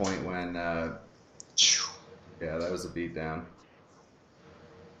at the point when yeah, that was a beatdown.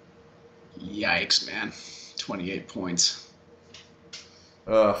 Yikes, man. 28 points.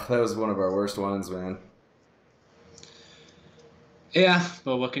 Ugh, that was one of our worst ones, man. Yeah,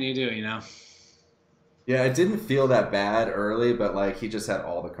 but what can you do, Yeah, it didn't feel that bad early, but like he just had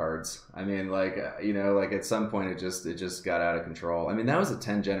all the cards. I mean, like like at some point it just got out of control. I mean, that was a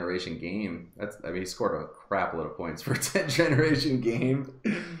 10 generation game. He scored a crap load of points for a 10 generation game.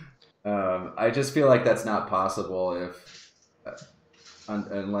 I just feel like that's not possible if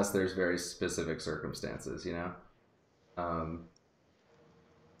unless there's very specific circumstances,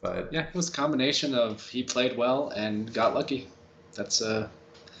 But yeah, it was a combination of he played well and got lucky. That's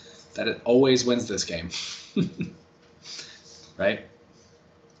that it always wins this game. Right?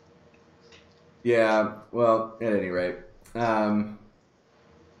 Yeah, well, at any rate.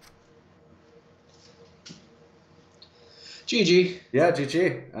 GG. Yeah,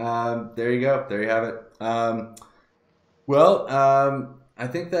 GG. There you go. There you have it. I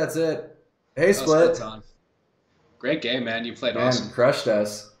think that's it. Hey, Split. Great game, man. You played Man, awesome. crushed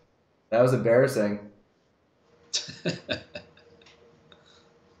us. That was embarrassing.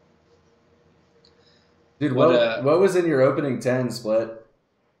 Dude, what was in your opening 10 split?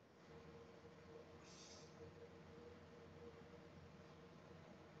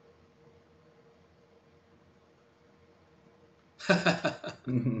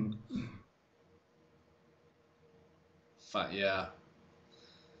 Yeah.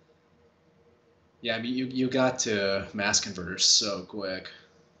 Yeah, I mean, you got to mass converters so quick.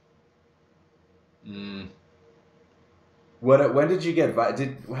 Mm. When did you get how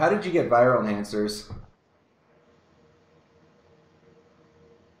did you get viral enhancers?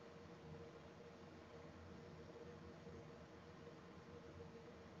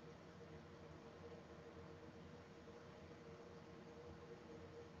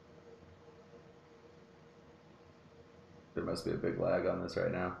 There must be a big lag on this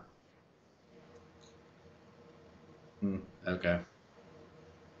right now. Okay.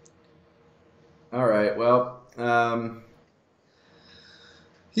 All right. Well,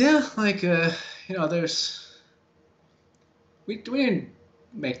 Yeah, like there's we didn't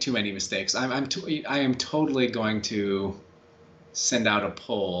make too many mistakes. I am totally going to send out a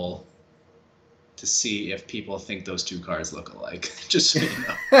poll to see if people think those two cards look alike. Just so you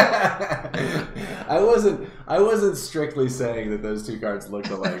know. I wasn't strictly saying that those two cards looked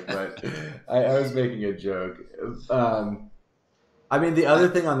alike, but I was making a joke. I mean, the other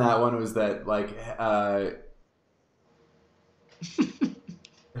thing on that one was that like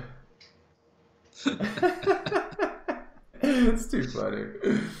it's too funny.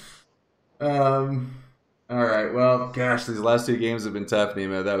 All right. Well, gosh, these last two games have been tough,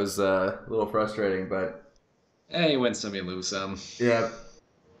 Nima. That was a little frustrating, but Hey, you win some, you lose some. yeah.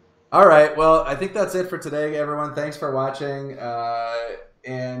 All right. Well, I think that's it for today, everyone. Thanks for watching,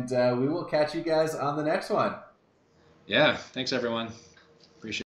 and we will catch you guys on the next one. Yeah, thanks everyone.